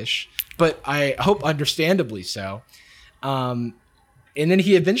standoffish, but I hope understandably so. And then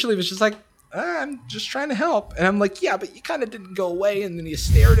he eventually was just like, I'm just trying to help. And I'm like, yeah, but you kind of didn't go away. And then he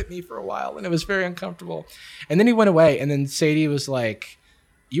stared at me for a while and it was very uncomfortable. And then he went away. And then Sadie was like,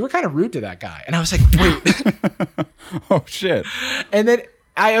 you were kind of rude to that guy. And I was like, wait. Oh, shit. And then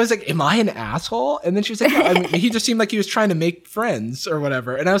I was like, am I an asshole? And then she was like, no. I mean, he just seemed like he was trying to make friends or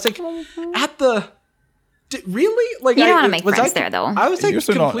whatever. And I was like, Really? Like, you don't want to make friends there, though. I was like,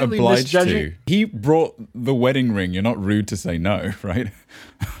 you're not obliged misjudging. to. He brought the wedding ring. You're not rude to say no, right?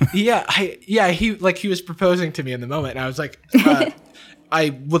 He was proposing to me in the moment, and I was like,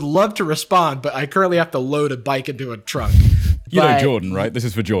 I would love to respond, but I currently have to load a bike into a trunk. You know Jordan, right? This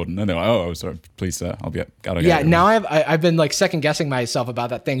is for Jordan. And they're like, oh, sorry, please, sir. Yeah, now I've been like second guessing myself about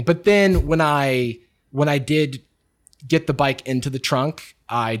that thing. But then when I did get the bike into the trunk,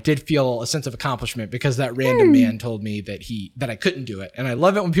 I did feel a sense of accomplishment because that random man told me that I couldn't do it. And I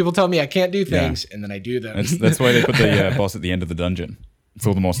love it when people tell me I can't do things and then I do them. That's why they put the boss at the end of the dungeon. It's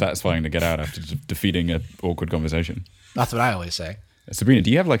all the more satisfying to get out after defeating an awkward conversation. That's what I always say. Sabrina,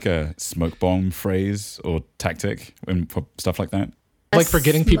 do you have like a smoke bomb phrase or tactic for stuff like that? Like for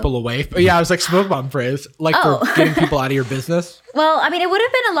getting people away? Yeah, I was like smoke bomb phrase. Like for getting people out of your business? Well, I mean, it would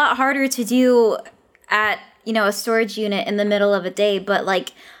have been a lot harder to do at, a storage unit in the middle of a day. But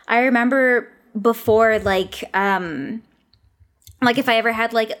like, I remember before, like if I ever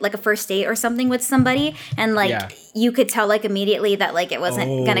had like a first date or something with somebody and you could tell like immediately that like it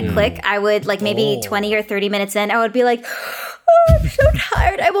wasn't gonna click, I would like maybe 20 or 30 minutes in, I would be like, oh, I'm so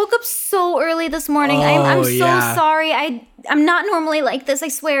tired. I woke up so early this morning. I'm so sorry. I'm not normally like this, I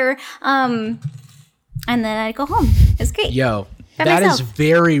swear. And then I'd go home. It's great. Yo, that is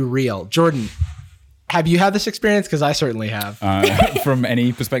very real. Jordan, have you had this experience? Because I certainly have. From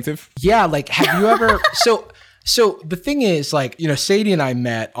any perspective? Yeah, like have you ever... So the thing is, like, Sadie and I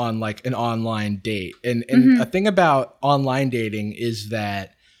met on like an online date. And a thing about online dating is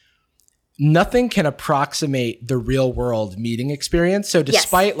that nothing can approximate the real world meeting experience. So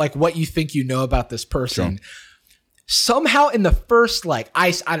despite like what you think you know about this person, somehow in the first like,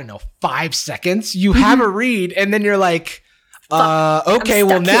 I don't know, 5 seconds, you have a read and then you're like, okay,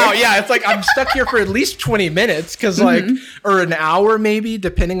 well now, it's like I'm stuck here for at least 20 minutes because like, or an hour maybe,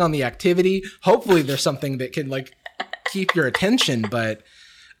 depending on the activity. Hopefully there's something that can like keep your attention, but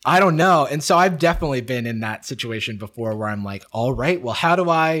I don't know. And so I've definitely been in that situation before where I'm like, all right, well, how do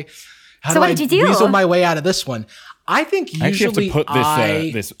I weasel my way out of this one? I think usually I actually have to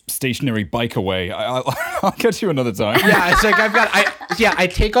put this stationary bike away. I'll get you another time. Yeah, it's like I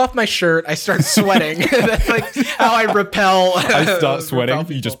take off my shirt, I start sweating. That's like how I repel. I start sweating.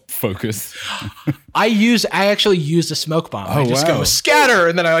 You just focus. I actually use a smoke bomb. I just go scatter,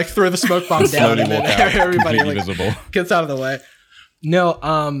 and then I like throw the smoke bomb down, and then everybody like visible. Gets out of the way. No,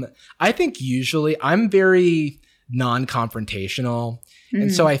 I think usually I'm very non-confrontational.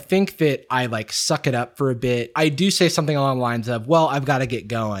 And so I think that I like suck it up for a bit. I do say something along the lines of, well, I've got to get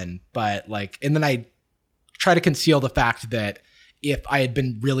going. But like, and then I try to conceal the fact that if I had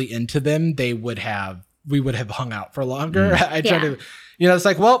been really into them, we would have hung out for longer. I try to, it's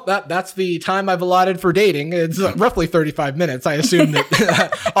like, well, that's the time I've allotted for dating. It's roughly 35 minutes. I assume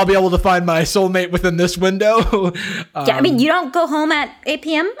that I'll be able to find my soulmate within this window. I mean, you don't go home at 8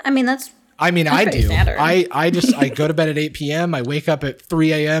 p.m. I mean, I do. Standard. I go to bed at 8 p.m. I wake up at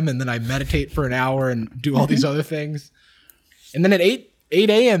 3 a.m. and then I meditate for an hour and do all these other things. And then at 8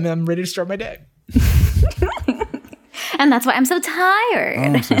 a.m. I'm ready to start my day. And that's why I'm so tired. Oh,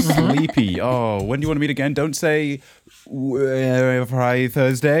 I'm so sleepy. Oh, when do you want to meet again? Don't say Friday,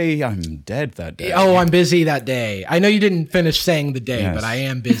 Thursday. I'm dead that day. Oh, I'm busy that day. I know you didn't finish saying the day, but I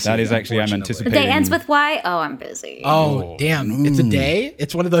am busy. That is actually, I'm anticipating. The day ends with Y. Oh, I'm busy. Oh, damn. It's a day?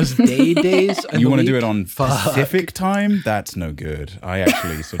 It's one of those days? You want to do it on Pacific time? That's no good. I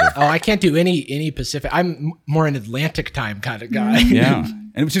actually sort of... Oh, I can't do any Pacific. I'm more an Atlantic time kind of guy. Yeah.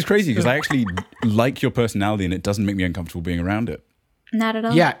 And which is crazy because I actually like your personality and it doesn't make me uncomfortable being around it. Not at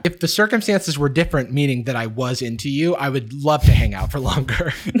all. Yeah, if the circumstances were different, meaning that I was into you, I would love to hang out for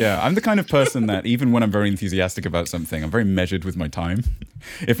longer. Yeah, I'm the kind of person that even when I'm very enthusiastic about something, I'm very measured with my time.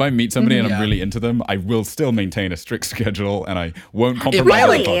 If I meet somebody and I'm really into them, I will still maintain a strict schedule and I won't compromise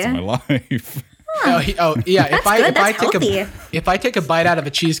other parts of my life. If I take a bite out of a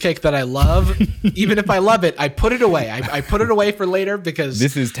cheesecake that I love, even if I love it, I put it away. I put it away for later because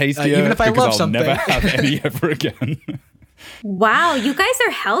this is tastier. Even if I love something, never have any ever again. Wow, you guys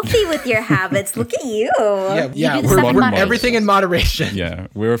are healthy with your habits. Look at you. Yeah, we're everything in moderation. Yeah,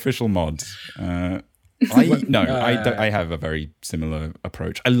 we're official mods. I have a very similar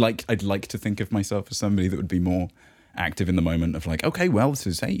approach. I'd like to think of myself as somebody that would be more active in the moment of like, okay, well, this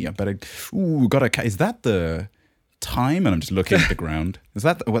is, hey, I better, is that the time? And I'm just looking at the ground. Is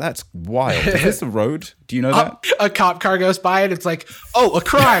that, well, that's wild. Is this a road? Do you know that? A cop car goes by and it's like, oh, a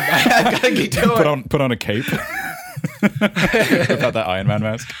crime. I gotta get going. Put on a cape. Without that Iron Man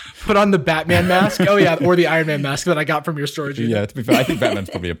mask. Put on the Batman mask. Oh yeah, or the Iron Man mask that I got from your storage unit. Yeah, to be fair, I think Batman's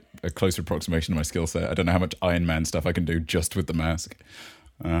probably a closer approximation of my skill set. I don't know how much Iron Man stuff I can do just with the mask.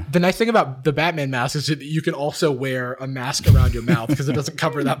 The nice thing about the Batman mask is that you can also wear a mask around your mouth because it doesn't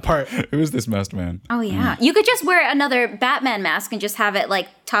cover that part. Who is this masked man? Oh, yeah. You could just wear another Batman mask and just have it like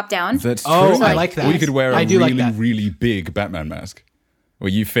top down. That's true. Oh, I like that. Or you could wear a really, really big Batman mask where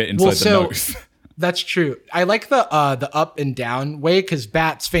you fit inside the nose. That's true. I like the up and down way because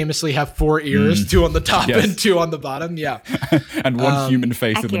bats famously have 4 ears, 2 on the top and 2 on the bottom. Yeah. And one human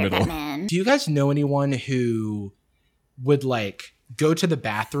face in the middle. Batman. Do you guys know anyone who would like go to the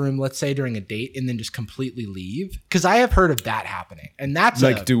bathroom, let's say during a date, and then just completely leave? Because I have heard of that happening, and that's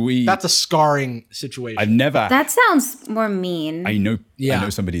like, that's a scarring situation. I've never. That sounds more mean. I know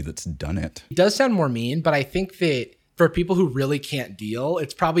somebody that's done it. It does sound more mean, but I think that for people who really can't deal,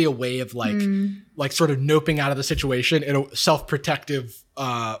 it's probably a way of like sort of noping out of the situation in a self-protective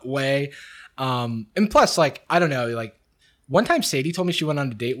way. And plus, like, I don't know, like, one time Sadie told me she went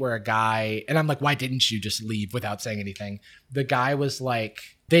on a date where a guy, and I'm like, why didn't you just leave without saying anything? The guy was like,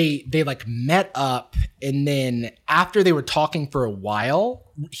 they like met up, and then after they were talking for a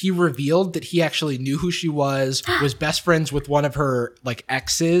while, he revealed that he actually knew who she was best friends with one of her like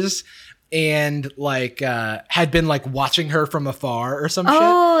exes, and like had been like watching her from afar or some shit.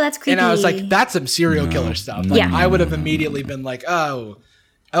 Oh, that's creepy. And I was like, that's some serial killer stuff. Like, I would have immediately been like, oh,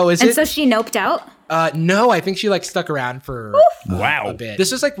 is it? And so she noped out? No, I think she like stuck around for a bit.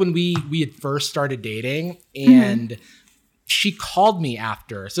 This was like when we had first started dating, and she called me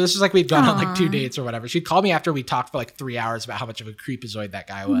after. So this is like we'd gone on like 2 dates or whatever. She called me after we talked for like 3 hours about how much of a creepazoid that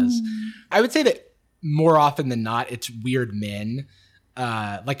guy was. I would say that more often than not, it's weird men.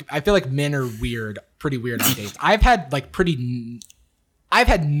 Like I feel like men are pretty weird on dates. I've had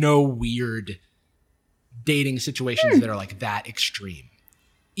no weird dating situations that are like that extreme.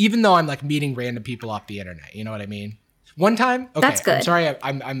 Even though I'm like meeting random people off the internet, you know what I mean? One time, okay, that's good. I'm sorry,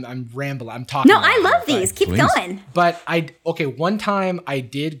 I'm rambling. I'm talking. No, I love these. Keep going. But one time I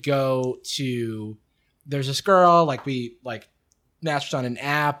did go to. There's this girl, like we like matched on an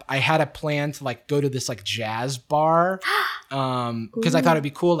app. I had a plan to like go to this like jazz bar, because I thought it'd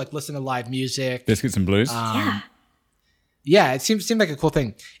be cool, like listen to live music. Biscuits and Blues. Yeah, it seemed like a cool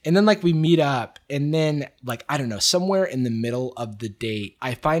thing. And then like we meet up, and then like, I don't know, somewhere in the middle of the date,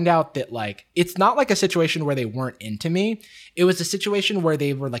 I find out that like, it's not like a situation where they weren't into me. It was a situation where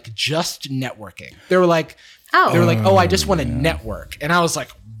they were like just networking. They were like, I just want to network. And I was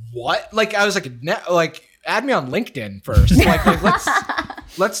like, what? Like, I was like, add me on LinkedIn first. like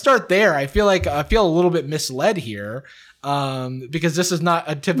let's start there. I feel a little bit misled here, because this is not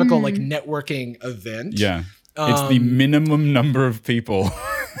a typical like networking event. Yeah. It's the minimum number of people.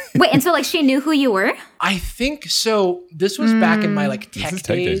 Wait, and so like she knew who you were? I think so. This was back in my like tech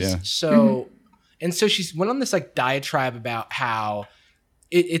days. Yeah. So, and so she went on this like diatribe about how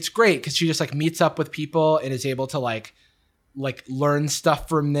it's great because she just like meets up with people and is able to like learn stuff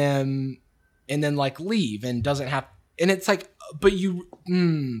from them and then like leave and doesn't have. And it's like, but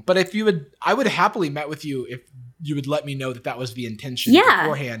if you would, I would have happily met with you if you would let me know that was the intention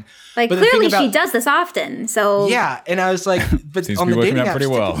beforehand. Like, but clearly she does this often. So yeah. And I was like, but on the dating apps,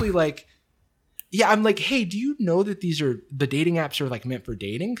 typically like, yeah, I'm like, hey, do you know that the dating apps are like meant for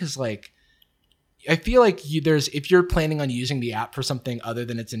dating? Cause like, I feel like if you're planning on using the app for something other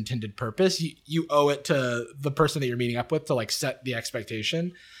than its intended purpose, you owe it to the person that you're meeting up with to like set the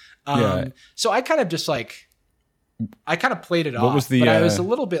expectation. So I kind of just like, I kind of played it off, but I was a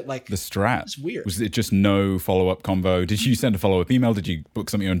little bit like... The strat? It's weird. Was it just no follow-up convo? Did you send a follow-up email? Did you book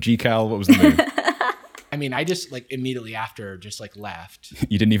something on GCal? What was the move? I mean, I just like immediately after just like left.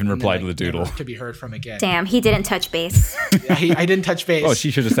 You didn't even reply to the doodle. To be heard from again. Damn, he didn't touch base. I didn't touch base. Oh,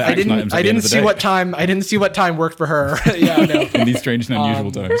 she should have said action items. I didn't see what time work for her. Yeah, no. In these strange and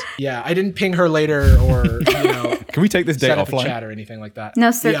unusual times. Yeah, I didn't ping her later or Can we take this date set up offline? A chat or anything like that.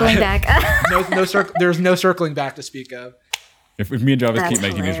 No circling back. There's no circling back to speak of. If me and Jarvis keep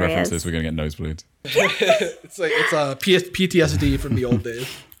making these references, we're gonna get nosebleeds. It's a PTSD from the old days.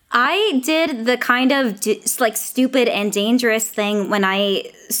 I did the kind of like stupid and dangerous thing when I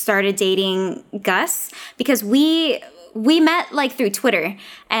started dating Gus, because we met like through Twitter,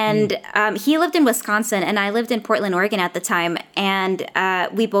 and he lived in Wisconsin and I lived in Portland, Oregon at the time, and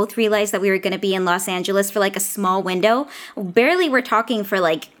we both realized that we were going to be in Los Angeles for like a small window. Barely were talking for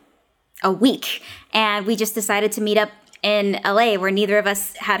like a week, and we just decided to meet up in LA where neither of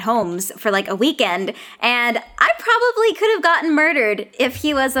us had homes for like a weekend, and I probably could have gotten murdered if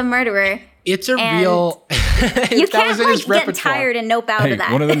he was a murderer. It's a real... You can't like get tired and nope out of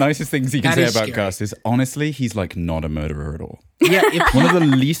that. One of the nicest things you can say about Gus is, honestly, he's like not a murderer at all. Yeah, one of the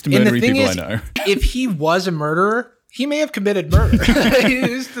least murdery people I know. If he was a murderer, he may have committed murder.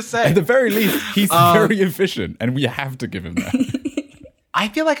 Who's to say? At the very least, he's very efficient, and we have to give him that. I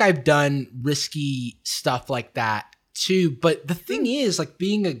feel like I've done risky stuff like that too. But the thing is, like,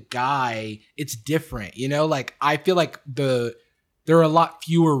 being a guy, it's different, you know? Like, I feel like there are a lot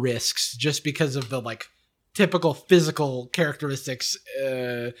fewer risks just because of the, like, typical physical characteristics.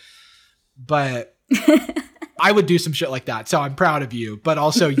 But I would do some shit like that. So I'm proud of you. But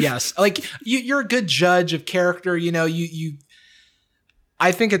also, yes, like, you're a good judge of character, you know,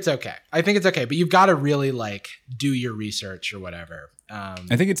 I think it's okay. But you've got to really, like, do your research or whatever.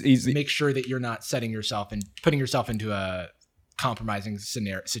 I think it's easy. Make sure that you're not setting yourself and putting yourself into a compromising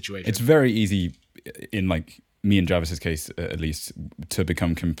situation. It's very easy, in, like, me and Jarvis's case, at least, to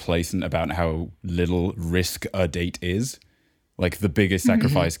become complacent about how little risk a date is. Like, the biggest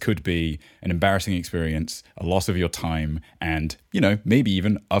sacrifice could be an embarrassing experience, a loss of your time, and, you know, maybe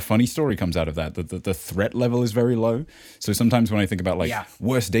even a funny story comes out of that. The threat level is very low. So sometimes when I think about, like,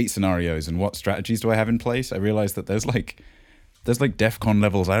 worst date scenarios and what strategies do I have in place, I realize that there's DEFCON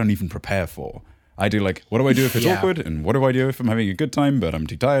levels I don't even prepare for. I do, like, what do I do if it's awkward? And what do I do if I'm having a good time, but I'm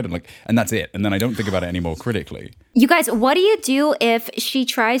too tired? And that's it. And then I don't think about it anymore critically. You guys, what do you do if she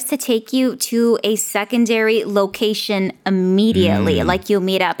tries to take you to a secondary location immediately? Like, you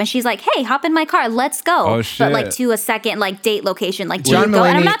meet up and she's like, hey, hop in my car, let's go. Oh, shit. But, like, to a second, like, date location. Like, do you go?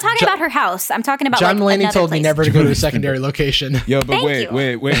 And I'm not talking about her house. I'm talking about, John like, Mulaney told place. me never to go to a secondary location. Yeah, but Thank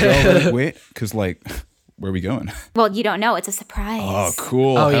wait. Because, like, where are we going? Well, you don't know. It's a surprise. Oh,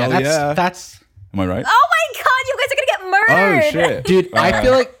 cool. Oh, yeah. Hell That's... Am I right? Oh my God, you guys are gonna get murdered. Oh, shit. Dude, I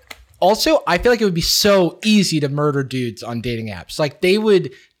feel like it would be so easy to murder dudes on dating apps. Like,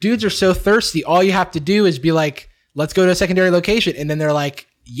 dudes are so thirsty. All you have to do is be like, let's go to a secondary location. And then they're like,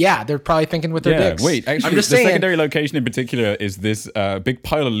 yeah, they're probably thinking with their dicks. Wait, actually, I'm just the saying, secondary location in particular is this big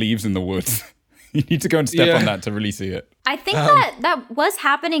pile of leaves in the woods. You need to go and step on that to really see it. I think that was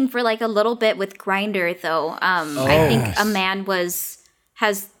happening for, like, a little bit with Grindr, though. I think a man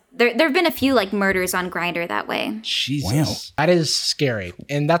There have been a few, like, murders on Grindr that way. Jesus. Wow. That is scary.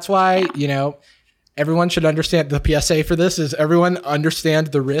 And that's why, you know, everyone should understand the PSA for this is everyone understand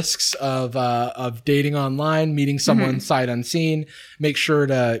the risks of dating online, meeting someone sight unseen. Make sure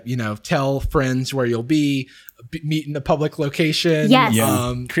to, you know, tell friends where you'll be, meet in a public location. Yes.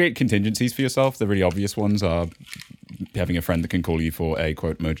 Yeah. Create contingencies for yourself. The really obvious ones are having a friend that can call you for a,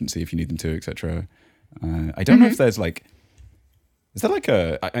 quote, emergency if you need them to, etc. I don't know if there's, like... Is there, like,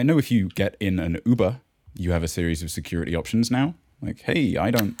 I know if you get in an Uber, you have a series of security options now. Like, hey,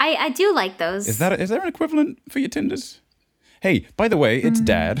 I do like those. Is there an equivalent for your Tinders? Hey, by the way, it's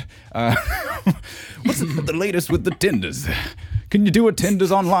Dad. What's the latest with the Tinders? Can you do a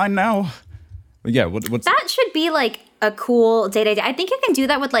Tinders online now? Yeah, what's that should be, like, a cool date. I think you can do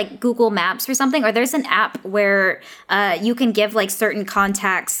that with, like, Google Maps or something, or there's an app where you can give, like, certain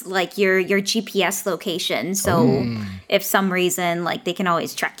contacts, like, your GPS location. So if some reason, like, they can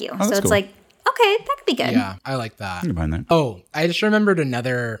always track you. So it's cool. Like, okay, that could be good. Yeah, I like that. I can find that. Oh, I just remembered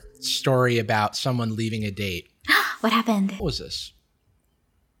another story about someone leaving a date. What happened? What was this?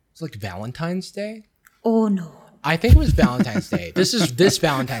 It was like Valentine's Day? Oh, no. I think it was Valentine's Day. This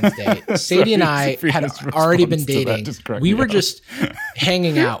Valentine's Day. Sadie and I had already been dating. We were just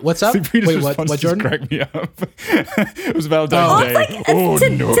hanging out. What's up? Wait, what, Jordan? Cracked me up. It was Valentine's Day. Like, to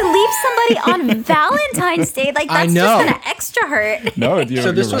leave somebody on Valentine's Day, like, that's just gonna extra hurt. No,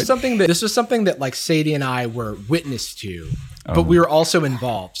 this was something that like Sadie and I were witness to. But we were also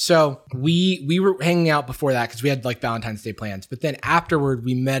involved. So we were hanging out before that because we had, like, Valentine's Day plans. But then afterward,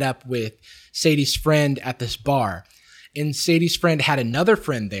 we met up with Sadie's friend at this bar. And Sadie's friend had another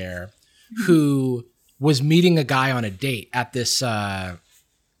friend there who was meeting a guy on a date at this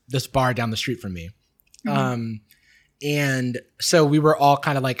this bar down the street from me. And so we were all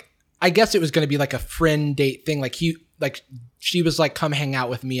kind of like, I guess it was going to be like a friend date thing. Like she was like, come hang out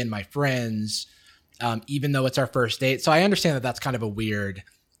with me and my friends. Even though it's our first date. So I understand that that's kind of a weird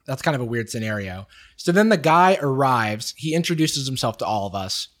scenario. So then the guy arrives, he introduces himself to all of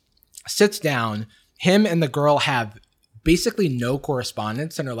us, sits down, him and the girl have basically no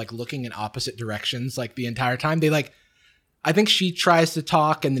correspondence and are, like, looking in opposite directions, like, the entire time. They, like, I think she tries to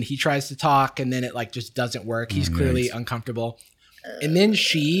talk and then he tries to talk and then it, like, just doesn't work. He's clearly uncomfortable. And then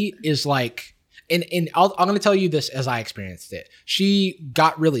she is like, and I'm going to tell you this as I experienced it. She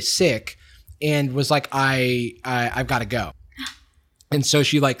got really sick and was like, I've got to go. And so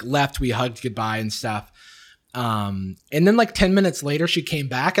she, like, left. We hugged goodbye and stuff. And then, like, 10 minutes later, she came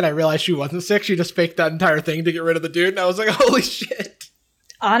back and I realized she wasn't sick. She just faked that entire thing to get rid of the dude. And I was like, holy shit.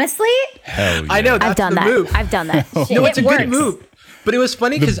 Honestly? Hell yeah. I know, that's the move. I've done that. No, it's a good move. But it was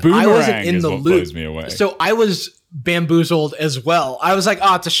funny because I wasn't in the loop. Blows me away. So I was bamboozled as well. I was like,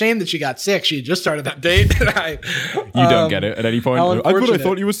 oh, it's a shame that she got sick. She had just started that date. You don't get it at any point. I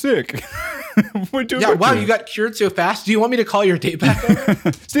thought you were sick. Wow, you got cured so fast. Do you want me to call your date back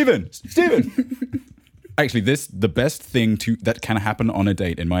over? Steven. Actually, the best thing that can happen on a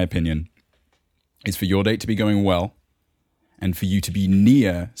date, in my opinion, is for your date to be going well and for you to be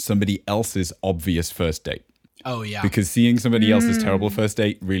near somebody else's obvious first date. Oh, yeah. Because seeing somebody else's terrible first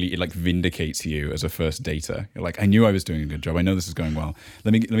date really, it like vindicates you as a first dater. You're like, I knew I was doing a good job. I know this is going well.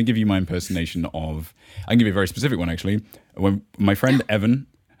 Let me give you my impersonation of, I can give you a very specific one, actually. When my friend Evan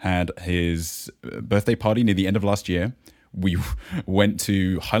had his birthday party near the end of last year, we went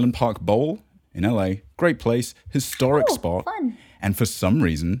to Highland Park Bowl in LA. Great place, historic spot. Fun. And for some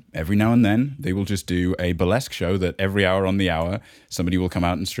reason, every now and then, they will just do a burlesque show that every hour on the hour, somebody will come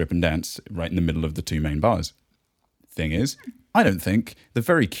out and strip and dance right in the middle of the two main bars. Thing is, I don't think the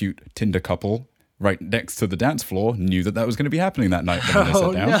very cute Tinder couple right next to the dance floor knew that was going to be happening that night when they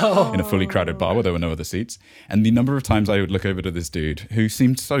sat down in a fully crowded bar where there were no other seats. And the number of times I would look over to this dude who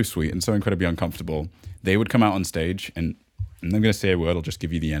seemed so sweet and so incredibly uncomfortable, they would come out on stage and I'm going to say a word, I'll just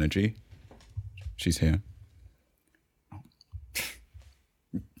give you the energy. She's here.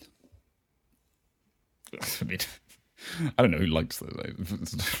 I mean, I don't know who likes this.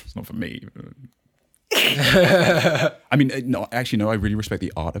 It's not for me. I mean, no, actually, no, I really respect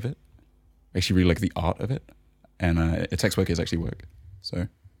the art of it. I actually really like the art of it. And text work is actually work. So,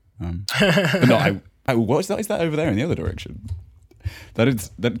 but no, what is that? Is that over there in the other direction?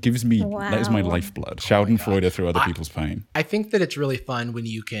 That gives me, that is my lifeblood. Schadenfreude through other people's pain. I think that it's really fun when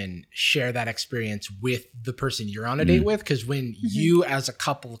you can share that experience with the person you're on a date with. Because when you as a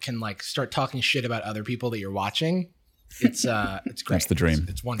couple can like start talking shit about other people that you're watching, it's great. That's the dream.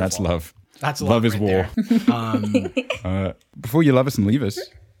 It's wonderful. That's love. That's love is right war. Before you love us and leave us,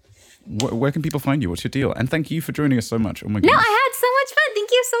 where can people find you? What's your deal? And thank you for joining us so much. Oh my goodness. No, I had so much fun. Thank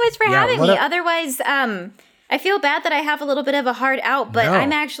you so much for having me. Otherwise, I feel bad that I have a little bit of a hard out, but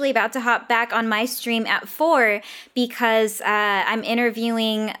I'm actually about to hop back on my stream at 4 because I'm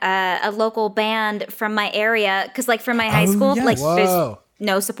interviewing a local band from my area. Because like from my high school, like there's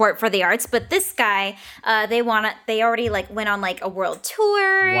no support for the arts, but this guy, they already like went on like a world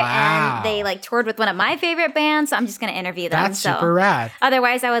tour and they like toured with one of my favorite bands. So I'm just going to interview them. That's super rad.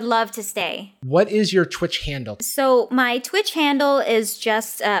 Otherwise I would love to stay. What is your Twitch handle? So my Twitch handle is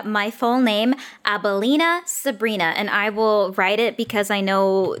just my full name, Abelina Sabrina. And I will write it because I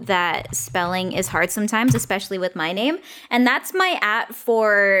know that spelling is hard sometimes, especially with my name. And that's my @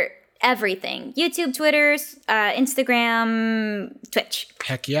 for everything. YouTube, Twitter, Instagram, Twitch.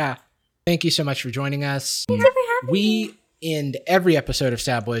 Heck yeah. Thank you so much for joining us. Thanks for having me. We end every episode of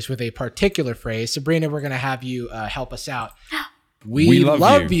Sad Boys with a particular phrase. Sabrina, we're going to have you help us out. We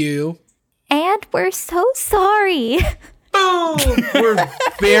love you. And we're so sorry. Boom! We're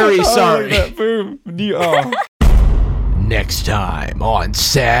very sorry. Boom. Next time on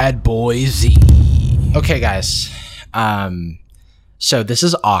Sad Boy Z. Okay, guys. So this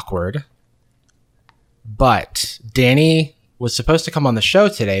is awkward, but Danny was supposed to come on the show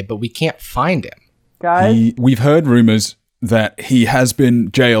today, but we can't find him. Guys? We've heard rumors that he has been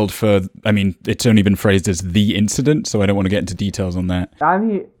jailed for, I mean, it's only been phrased as the incident, so I don't want to get into details on that. I'm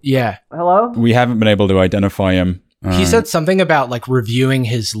here. Yeah. Hello? We haven't been able to identify him. He said something about like reviewing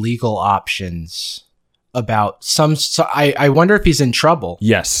his legal options about I wonder if he's in trouble.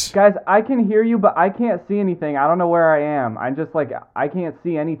 Yes. Guys, I can hear you, but I can't see anything. I don't know where I am. I'm just like, I can't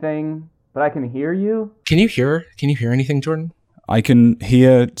see anything, but I can hear you. Can you hear anything, Jordan? I can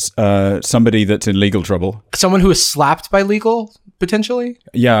hear somebody that's in legal trouble. Someone who is slapped by legal, potentially?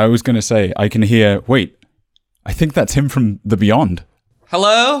 Yeah, I was going to say, I can hear, wait, I think that's him from the Beyond.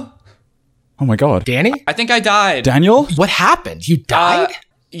 Hello? Oh my God. Danny? I think I died. Daniel? What happened? You died?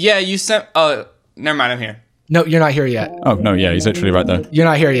 Yeah, you sent... never mind, I'm here. No, you're not here yet. Oh, no, yeah, he's literally right there. You're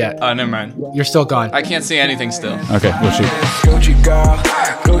not here yet. Oh, never mind. You're still gone. I can't see anything still. Okay, we'll shoot.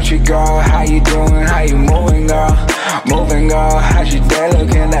 Gucci girl, how you doing? How you moving, girl? Moving, girl. How's your day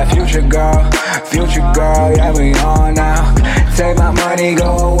looking? That future girl, yeah, we on now. Take my money,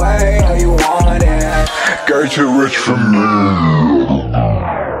 go away, all you want it. Girl, too rich for me.